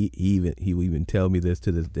 he even tell me this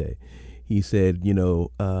to this day. He said,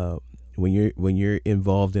 when you're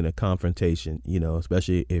involved in a confrontation,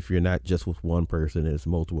 especially if you're not just with one person, it's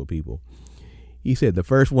multiple people. He said the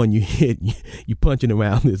first one you hit, you punch in the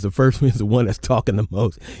mouth, is the first one is the one that's talking the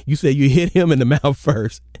most. You say you hit him in the mouth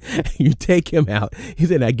first, you take him out. He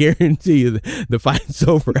said, I guarantee you the fight's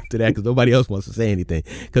over after that because nobody else wants to say anything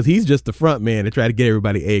because he's just the front man to try to get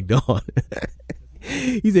everybody egged on.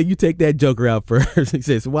 He said, you take that joker out first. He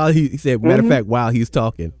says, matter of fact, while he's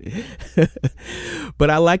talking. But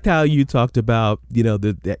I liked how you talked about,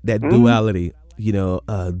 that duality,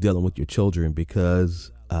 dealing with your children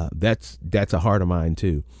because that's a heart of mine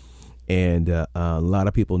too. And a lot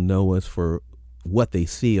of people know us for what they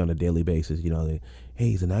see on a daily basis. Hey,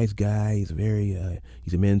 he's a nice guy. He's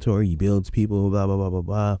he's a mentor. He builds people, blah, blah, blah, blah,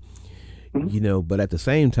 blah. But at the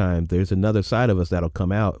same time, there's another side of us that'll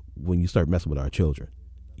come out when you start messing with our children.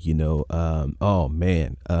 Oh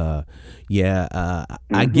man. I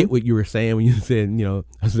get what you were saying when you said,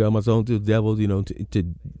 I sell my soul to the devil, to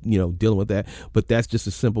dealing with that. But that's just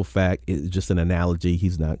a simple fact. It's just an analogy.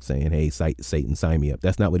 He's not saying, hey, Satan, sign me up.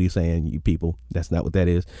 That's not what he's saying, you people. That's not what that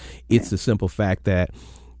is. It's the simple fact that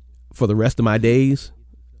for the rest of my days,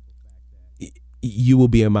 you will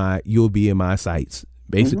be in my sights.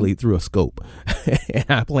 Basically through a scope. And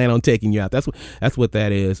I plan on taking you out. That's what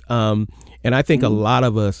that is. And I think a lot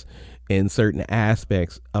of us in certain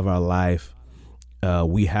aspects of our life,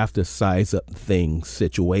 we have to size up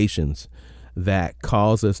situations that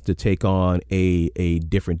cause us to take on a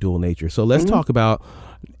different dual nature. So let's talk about,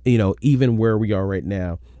 even where we are right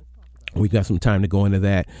now. We got some time to go into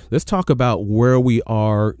that. Let's talk about where we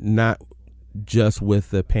are, not just with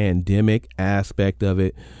the pandemic aspect of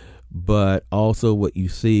it, but also what you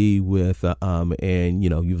see with, and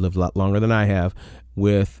you've lived a lot longer than I have,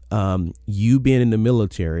 with you being in the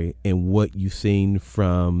military and what you've seen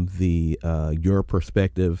from your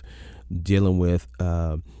perspective dealing with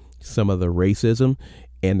some of the racism.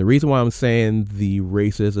 And the reason why I'm saying the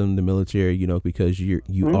racism, the military, because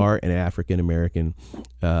you are an African American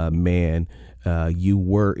man, you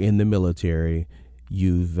were in the military.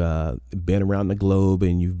 You've been around the globe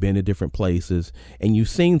and you've been to different places and you've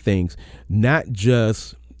seen things, not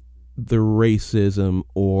just the racism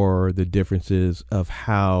or the differences of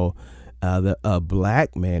how a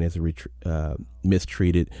black man is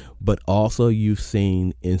mistreated, but also you've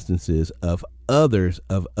seen instances of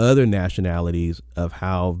other nationalities of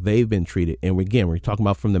how they've been treated. And we're talking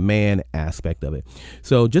about from the man aspect of it.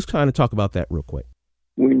 So just kind of talk about that real quick.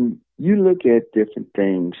 When You look at different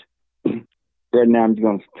things. Right now, I'm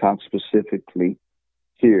going to talk specifically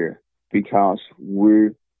here because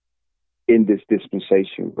we're in this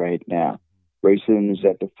dispensation right now. Racism is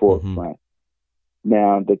at the Mm-hmm. forefront.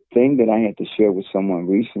 Now, the thing that I had to share with someone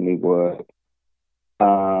recently was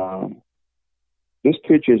um, this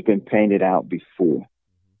picture has been painted out before.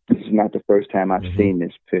 This is not the first time I've Mm-hmm. seen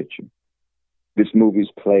this picture. This movie's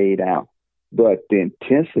played out. But the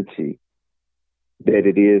intensity that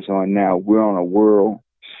it is on now, we're on a world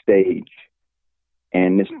stage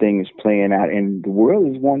and this thing is playing out, and the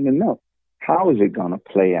world is wanting to know how is it going to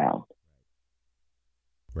play out.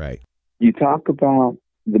 Right. You talk about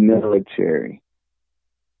the military.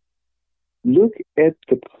 Look at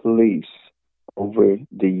the police over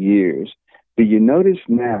the years. Do you notice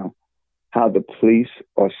now how the police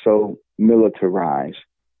are so militarized?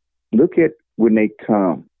 Look at when they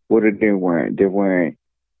come. What are they wearing? They're wearing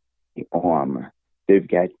the armor. They've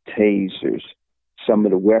got tasers. Some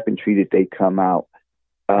of the weaponry that they come out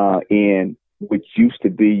in, which used to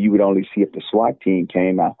be you would only see if the SWAT team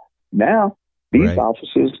came out. Now, these Right.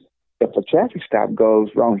 officers, if a traffic stop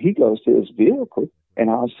goes wrong, he goes to his vehicle, and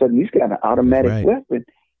all of a sudden he's got an That's automatic right. weapon.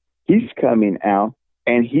 He's coming out,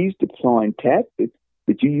 and he's deploying tactics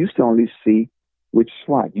that you used to only see with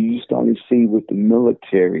SWAT. You used to only see with the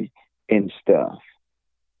military and stuff.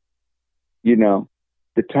 You know,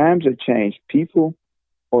 the times have changed. People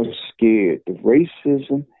are scared. The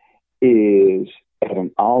racism is at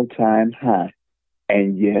an all-time high.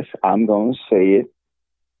 And yes, I'm going to say it.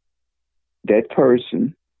 That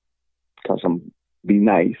person, because I'm be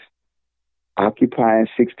nice, occupying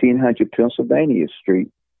 1600 Pennsylvania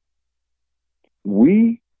Street,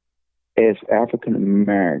 we as African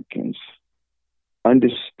Americans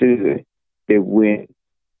understood that when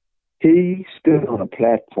he stood on a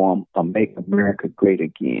platform of Make America Great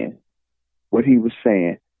Again, what he was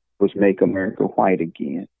saying was Make America White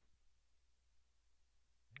Again.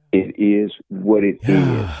 It is what it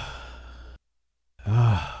is.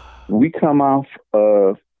 We come off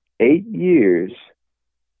of 8 years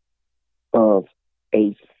of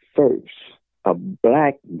a first, a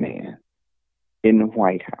black man in the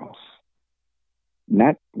White House.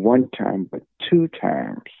 Not one term, but 2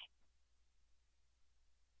 terms.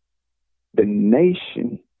 The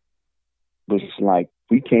nation was like,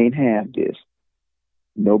 we can't have this.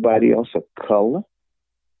 Nobody else of color,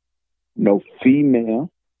 no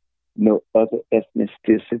female, no other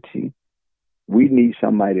ethnicity. We need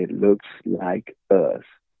somebody that looks like us.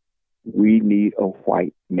 We need a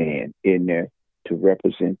white man in there to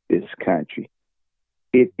represent this country.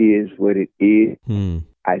 It is what it is.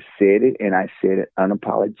 I said it, and I said it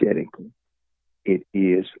unapologetically. It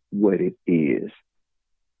is what it is.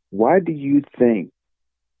 Why do you think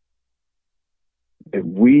that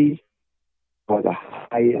we are the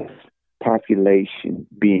highest population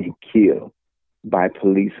being killed by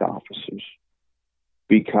police officers?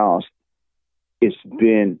 Because it's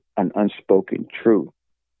been an unspoken truth.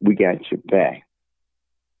 We got your back.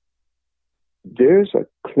 There's a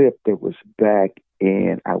clip that was back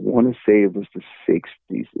in, I want to say it was the 60s.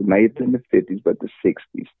 It may have been the 50s, but the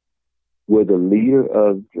 60s, where the leader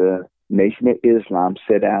of the Nation of Islam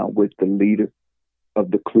sat down with the leader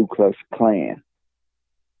of the Ku Klux Klan.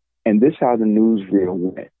 And this is how the newsreel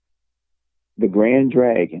went. The Grand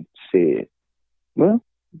Dragon said, well,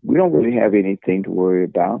 we don't really have anything to worry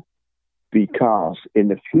about because in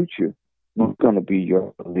the future, we're going to be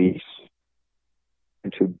your police,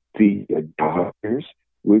 to be your doctors.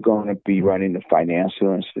 We're going to be running the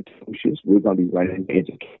financial institutions. We're going to be running the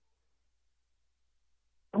education.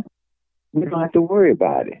 We don't have to worry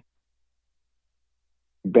about it.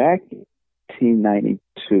 Back in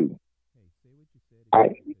 1992,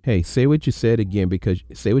 Hey, say what you said again because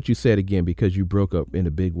you broke up in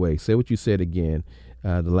a big way. Say what you said again.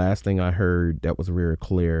 The last thing I heard that was very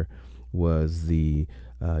clear was you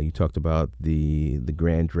talked about the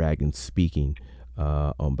Grand Dragon speaking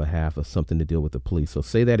on behalf of something to deal with the police. So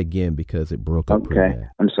say that again because it broke up pretty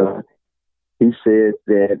bad. I'm sorry. He said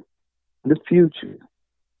that in the future,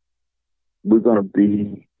 we're going to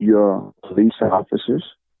be your police officers,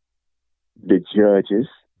 the judges,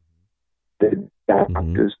 the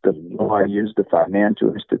doctors, the lawyers, the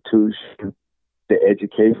financial institutions, the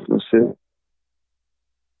educational system.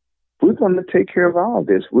 We're going to take care of all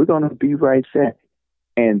this. We're going to be right there.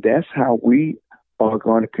 And that's how we are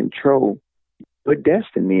going to control your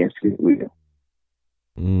destiny, if you will.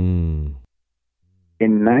 In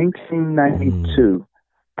 1992,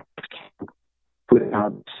 put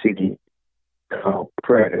out a CD called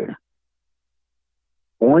Predator.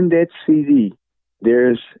 On that CD,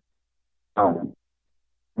 there's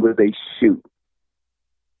where they shoot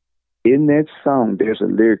In that song, there's a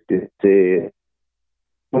lyric that says,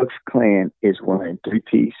 Bucks Clan is wearing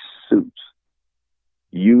three-piece suits,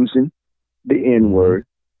 using the N-word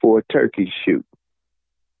for a turkey shoot.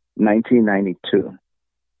 1992.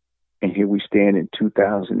 And here we stand in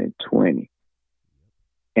 2020.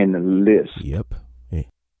 And the list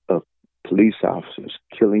of police officers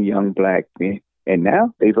killing young black men. And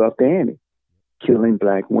now they've upped the ante. Killing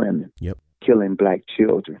black women. Killing black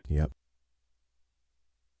children. Yeah.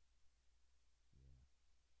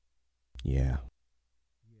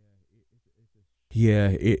 Yeah,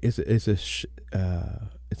 it's a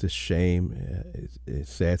shame. It's a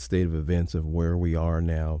sad state of events of where we are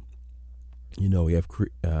now. You know, we have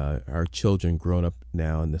our children grown up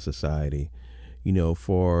now in the society. You know,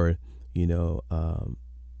 for the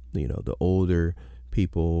older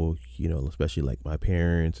people, especially like my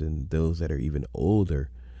parents and those that are even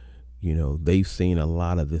older, they've seen a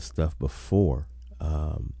lot of this stuff before.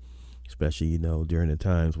 Especially, during the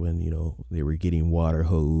times when, they were getting water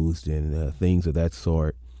hosed and things of that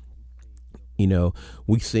sort.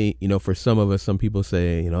 We see, for some of us, some people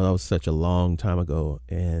say, that was such a long time ago.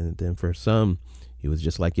 And then for some, it was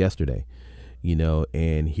just like yesterday,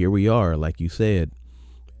 and here we are, like you said,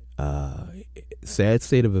 sad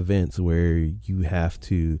state of events where you have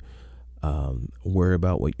to worry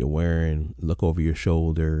about what you're wearing, look over your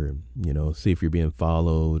shoulder, see if you're being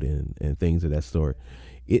followed and things of that sort.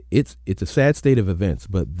 It's a sad state of events,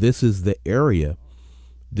 but this is the area.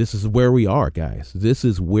 This is where we are, guys. This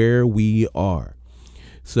is where we are.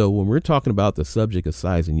 So when we're talking about the subject of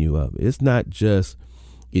sizing you up, it's not just,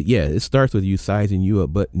 it starts with you sizing you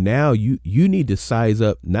up, but now you need to size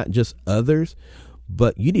up not just others,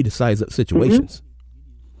 but you need to size up situations.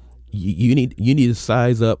 You need to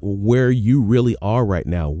size up where you really are right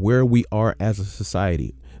now, where we are as a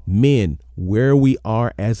society, men, where we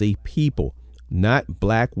are as a people. Not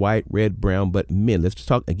black, white, red, brown, but men. Let's just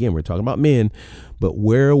talk again. We're talking about men, but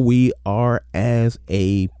where we are as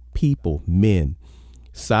a people, men.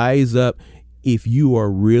 Size up if you are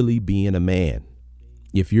really being a man.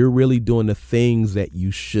 If you're really doing the things that you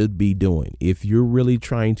should be doing. If you're really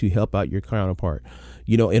trying to help out your counterpart.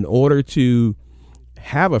 In order to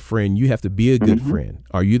have a friend, you have to be a good friend.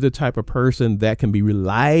 Are you the type of person that can be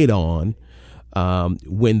relied on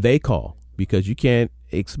when they call? Because you can't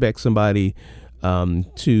expect somebody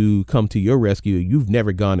to come to your rescue. You've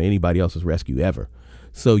never gone to anybody else's rescue ever.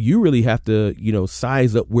 So you really have to,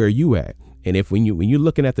 size up where you at. And when you're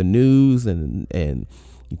looking at the news and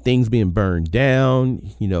things being burned down,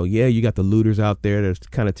 you got the looters out there that's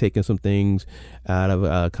kind of taking some things out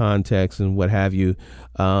of context and what have you.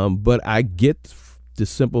 But I get the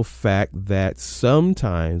simple fact that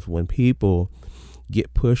sometimes when people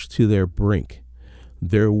get pushed to their brink,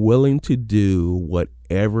 they're willing to do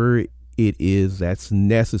whatever it is that's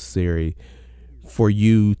necessary for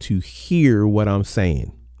you to hear what I'm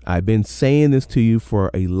saying. I've been saying this to you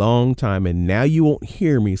for a long time, and now you won't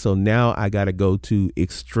hear me. So now I got to go to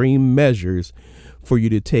extreme measures for you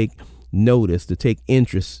to take notice, to take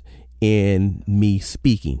interest in me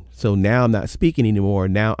speaking. So now I'm not speaking anymore.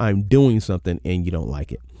 Now I'm doing something and you don't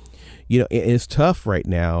like it. It's tough right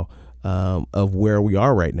now of where we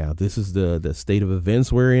are right now. This is the state of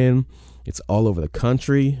events we're in. It's all over the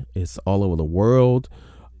country. It's all over the world.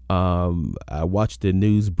 I watched the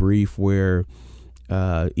news brief where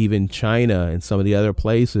even China and some of the other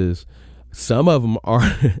places, some of them are,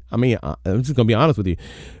 I'm just going to be honest with you.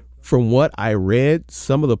 From what I read,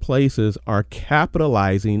 some of the places are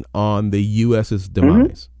capitalizing on the U.S.'s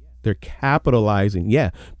demise. They're capitalizing,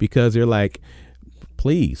 because they're like,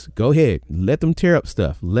 please, go ahead. Let them tear up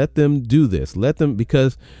stuff. Let them do this.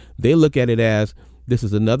 Because they look at it as, this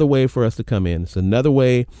is another way for us to come in. It's another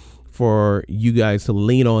way for you guys to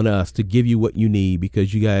lean on us to give you what you need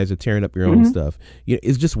because you guys are tearing up your own stuff.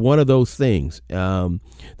 It's just one of those things. The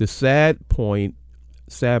sad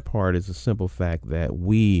part is the simple fact that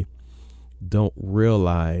we don't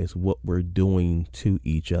realize what we're doing to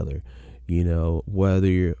each other. Whether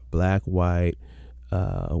you're black, white,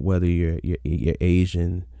 whether you're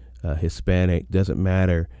Asian, Hispanic, doesn't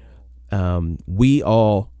matter. We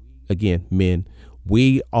all, again, men,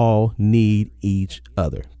 we all need each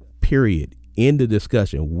other, period. End of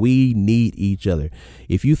discussion. We need each other.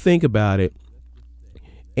 If you think about it,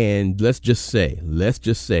 and let's just say,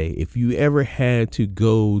 if you ever had to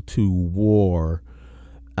go to war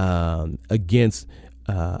against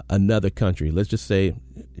another country, let's just say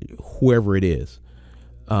whoever it is,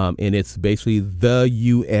 and it's basically the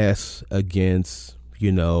U.S. against,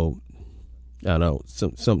 I don't know,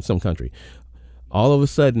 some country. All of a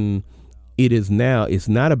sudden, it's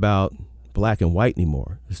not about black and white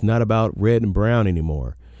anymore. It's not about red and brown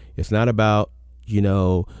anymore. It's not about, you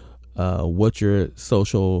know, what your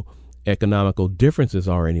social economical differences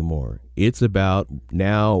are anymore. It's about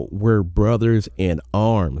now we're brothers in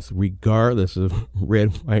arms, regardless of red,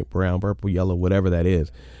 white, brown, purple, yellow, whatever that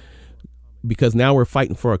is, because now we're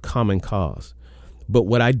fighting for a common cause. But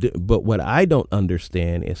what I don't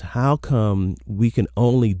understand is how come we can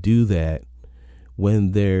only do that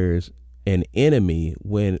when there's an enemy,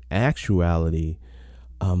 when actuality,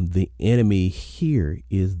 the enemy here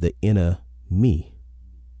is the inner me,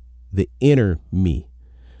 the inner me.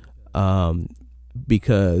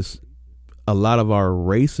 Because a lot of our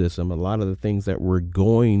racism, a lot of the things that we're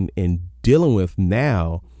going and dealing with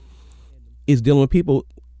now is dealing with people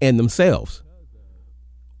and themselves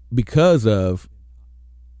because of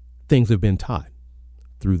things have been taught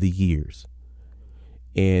through the years.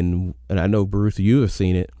 And I know, Bruce, you have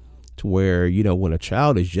seen it to where, you know, when a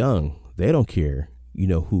child is young, they don't care, you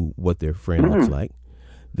know, what their friend looks like.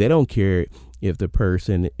 They don't care if the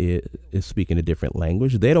person is speaking a different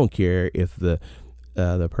language. They don't care if the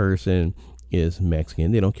person is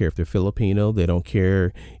Mexican. They don't care if they're Filipino. They don't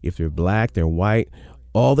care if they're black, they're white.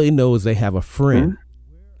 All they know is they have a friend.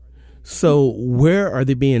 So where are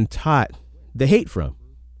they being taught the hate from?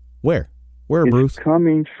 Where, it's Bruce?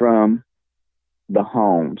 Coming from the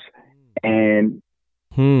homes. And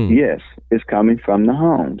yes, it's coming from the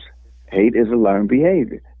homes. Hate is a learned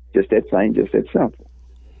behavior. Just that plain, just that simple.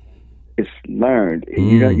 It's learned.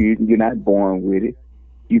 You're not born with it.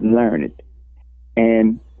 You learn it.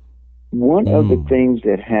 And one of the things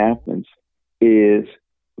that happens is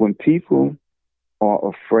when people are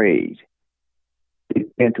afraid, they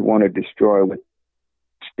tend to want to destroy what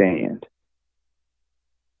stand.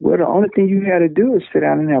 Well, the only thing you had to do is sit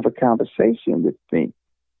down and have a conversation with me.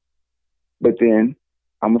 But then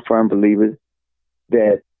I'm a firm believer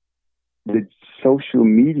that the social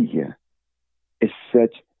media is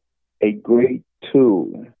such a great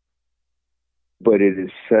tool, but it is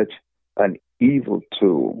such an evil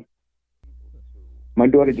tool. My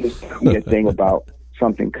daughter just told me a thing about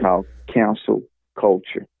something called cancel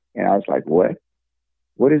culture. And I was like, what?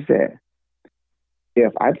 What is that?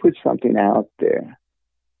 If I put something out there,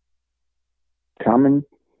 common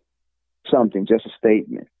something, just a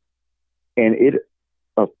statement, and it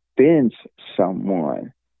offends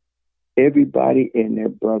someone, everybody and their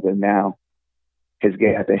brother now has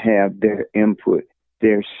got to have their input,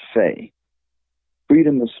 their say.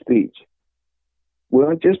 Freedom of speech.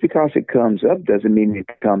 Well, just because it comes up doesn't mean it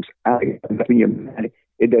comes out of your mouth.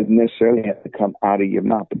 It doesn't necessarily have to come out of your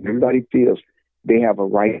mouth. But everybody feels they have a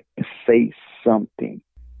right to say something.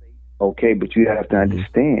 Okay, but you have to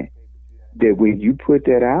understand that when you put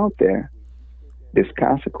that out there, there's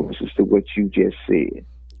consequences to what you just said.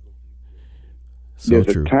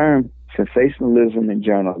 There's a term, sensationalism in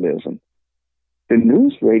journalism. The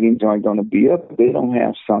news ratings aren't going to be up if they don't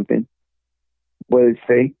have something. But it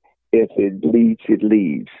say, if it bleeds, it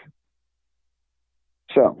leads.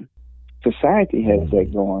 So, society has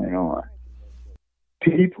that going on.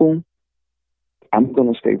 People, I'm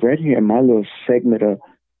going to stay right here in my little segment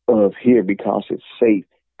of here because it's safe.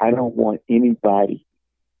 I don't want anybody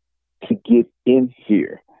to get in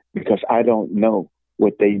here because I don't know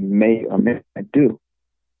what they may or may not do.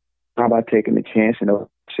 How about taking the chance and open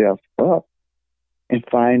yourself up and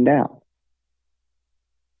find out?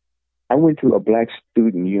 I went to a Black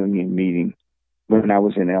Student Union meeting when I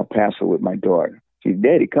was in El Paso with my daughter. She said,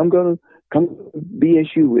 Daddy, come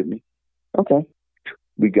BSU with me. Okay,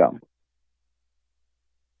 we go.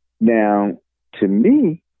 Now, to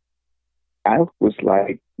me, I was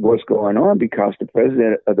like, what's going on? Because the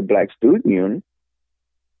president of the Black Student Union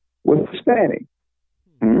was Hispanic.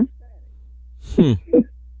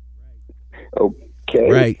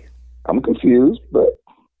 Okay. Right. I'm confused, but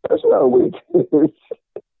that's what I would do.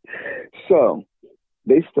 So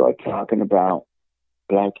they start talking about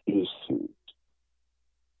Black issues.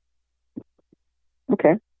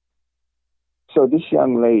 Okay. So this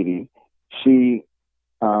young lady, she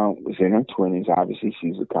was in her 20s. Obviously,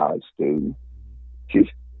 she's a college student.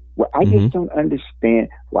 I just don't understand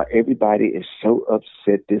why everybody is so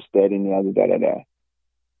upset, this, that, and the other, da-da-da.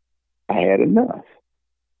 I had enough.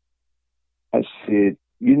 I said,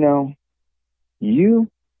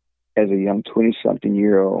 you as a young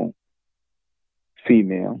 20-something-year-old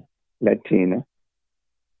female, Latina,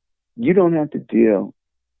 you don't have to deal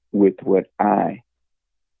with what I,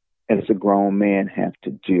 as a grown man, have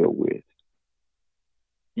to deal with.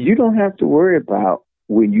 You don't have to worry about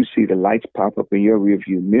when you see the lights pop up in your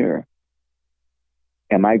rearview mirror.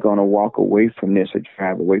 Am I going to walk away from this or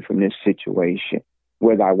drive away from this situation,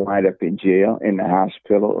 whether I wind up in jail, in the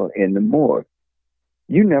hospital, or in the morgue?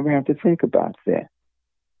 You never have to think about that.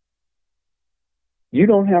 You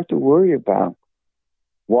don't have to worry about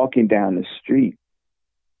walking down the street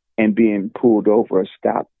and being pulled over or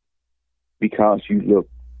stopped because you look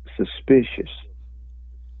suspicious.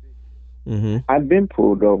 Mm-hmm. I've been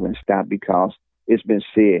pulled over and stopped because it's been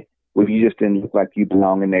said, well, you just didn't look like you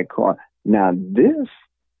belong in that car. Now, this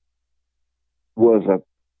was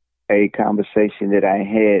a conversation that I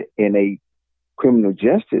had in a criminal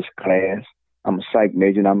justice class. I'm a psych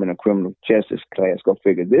major and I'm in a criminal justice class. Go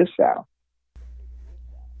figure this out.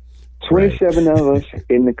 Right. 27 of us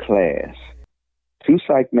in the class, two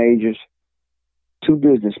psych majors, two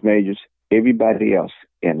business majors, everybody else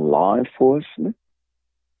in law enforcement,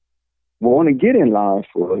 want to get in law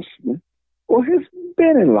enforcement, or has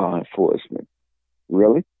been in law enforcement.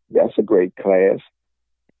 Really? That's a great class.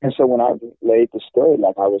 And so when I laid the story,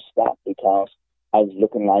 like I was stopped because I was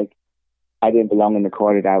looking like I didn't belong in the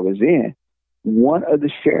car that I was in, one of the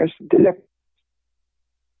sheriff's deputies,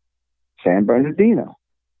 San Bernardino,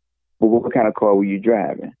 well, what kind of car were you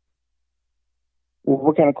driving? Well,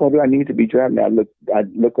 what kind of car do I need to be driving? I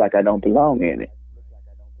look like I don't belong in it.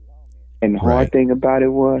 And the hard Right. thing about it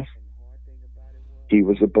was, he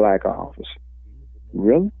was a black officer.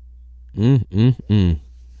 Really? Mm-mm-mm.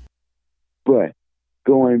 But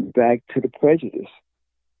going back to the prejudice,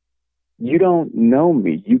 you don't know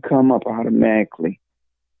me. You come up automatically.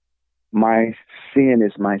 My sin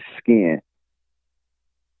is my skin.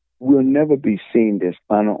 We'll never be seen as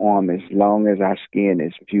unarmed as long as our skin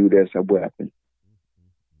is viewed as a weapon.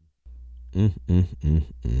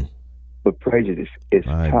 Mm-mm-mm-mm. But prejudice is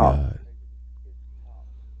My taught. God.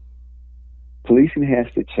 Policing has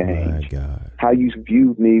to My change. God. How you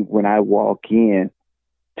view me when I walk in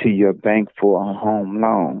to your bank for a home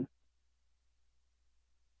loan.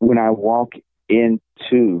 When I walk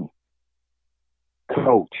into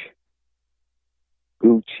Coach,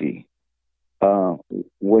 Gucci,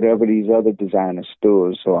 whatever these other designer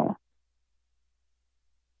stores are,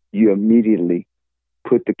 you immediately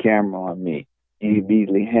put the camera on me. You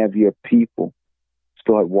immediately have your people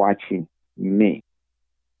start watching me.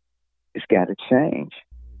 It's got to change.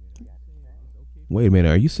 Wait a minute.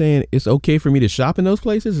 Are you saying it's okay for me to shop in those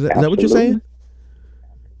places? Is that what you're saying?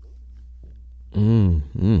 Absolutely.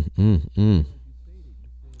 Mm.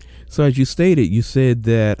 So as you stated, you said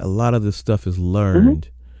that a lot of this stuff is Mm-hmm. learned.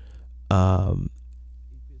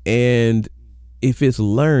 And if it's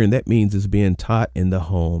learned, that means it's being taught in the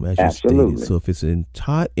home, as you stated. Absolutely. So if it's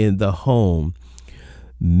taught in the home,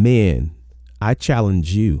 men, I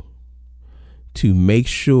challenge you to make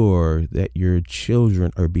sure that your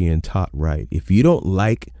children are being taught right. If you don't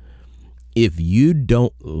like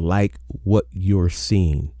what you're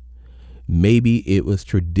seeing, maybe it was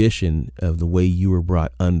tradition of the way you were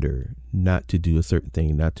brought under, not to do a certain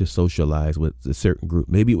thing, not to socialize with a certain group.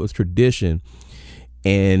 Maybe it was tradition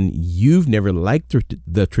and you've never liked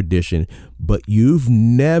the tradition, but you've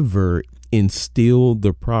never instilled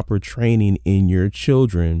the proper training in your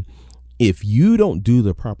children. If you don't do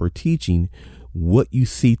the proper teaching, what you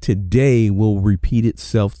see today will repeat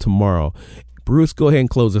itself tomorrow. Bruce, go ahead and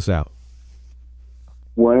close us out.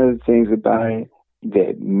 One of the things about it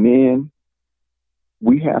that men,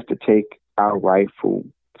 we have to take our rightful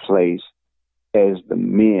place as the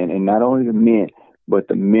men, and not only the men, but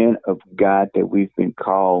the men of God that we've been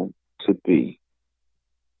called to be.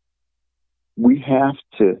 We have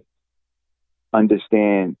to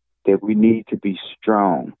understand that we need to be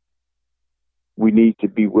strong. We need to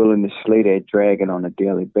be willing to slay that dragon on a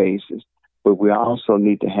daily basis, but we also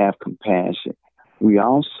need to have compassion. We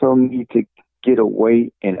also need to get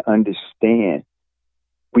away and understand.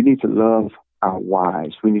 We need to love our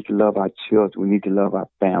wives. We need to love our children. We need to love our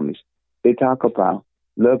families. They talk about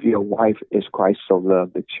love your wife as Christ so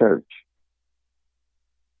loved the church.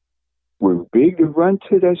 We're big to run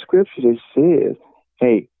to that scripture that says,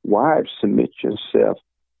 hey, wives, submit yourself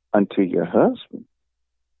unto your husband.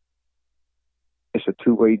 It's a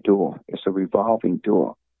two-way door. It's a revolving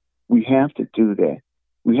door. We have to do that.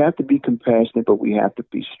 We have to be compassionate, but we have to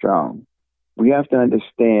be strong. We have to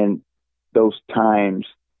understand those times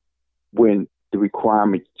when the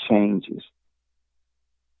requirement changes.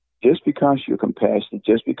 Just because you're compassionate,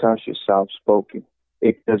 just because you're soft-spoken,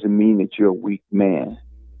 it doesn't mean that you're a weak man.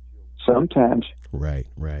 Sometimes Right.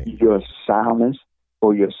 your silence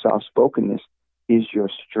or your soft-spokenness is your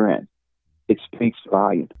strength. It speaks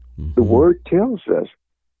volume. Mm-hmm. The word tells us,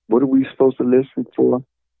 what are we supposed to listen for?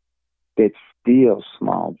 That still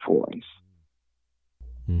small voice.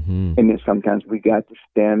 Mm-hmm. And then sometimes we got to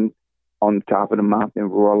stand on the top of the mountain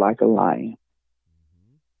and roar like a lion.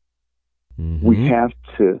 Mm-hmm. We have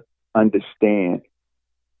to understand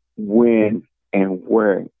when and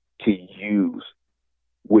where to use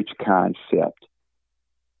which concept.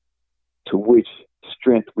 to which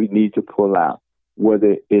strength we need to pull out,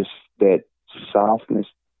 whether it's that softness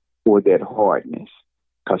or that hardness.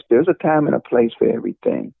 Because there's a time and a place for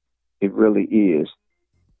everything. It really is.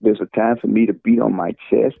 There's a time for me to beat on my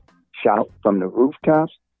chest, shout from the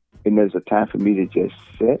rooftops, and there's a time for me to just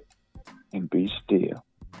sit and be still.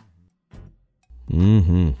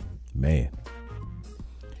 Man.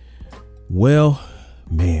 Well,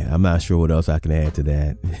 man, I'm not sure what else I can add to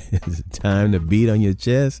that. It's a time to beat on your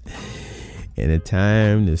chest and a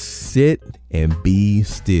time to sit and be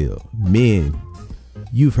still. Men,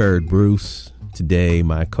 you've heard Bruce today,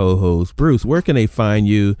 my co-host. Bruce, where can they find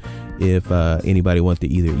you if anybody wants to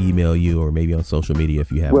either email you or maybe on social media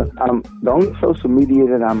if you have Well, the only social media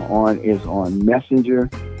that I'm on is on Messenger.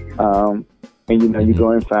 And, you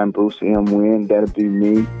go and find Bruce M. Wynn. That'll be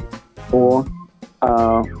me. Or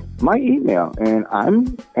my email. And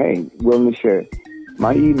I'm, willing to share it.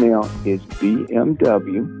 My email is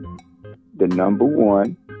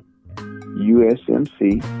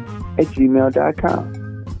bmw1usmc@gmail.com.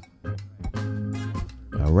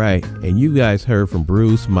 All right. And you guys heard from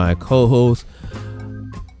Bruce, my co-host.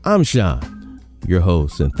 I'm Sean, your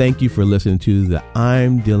host. And thank you for listening to the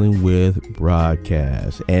I'm Dealing With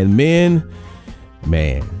broadcast. And man,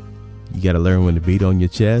 you got to learn when to beat on your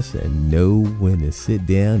chest and know when to sit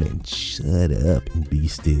down and shut up and be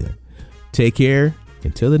still. Take care.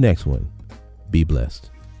 Until the next one, be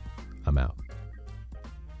blessed. I'm out.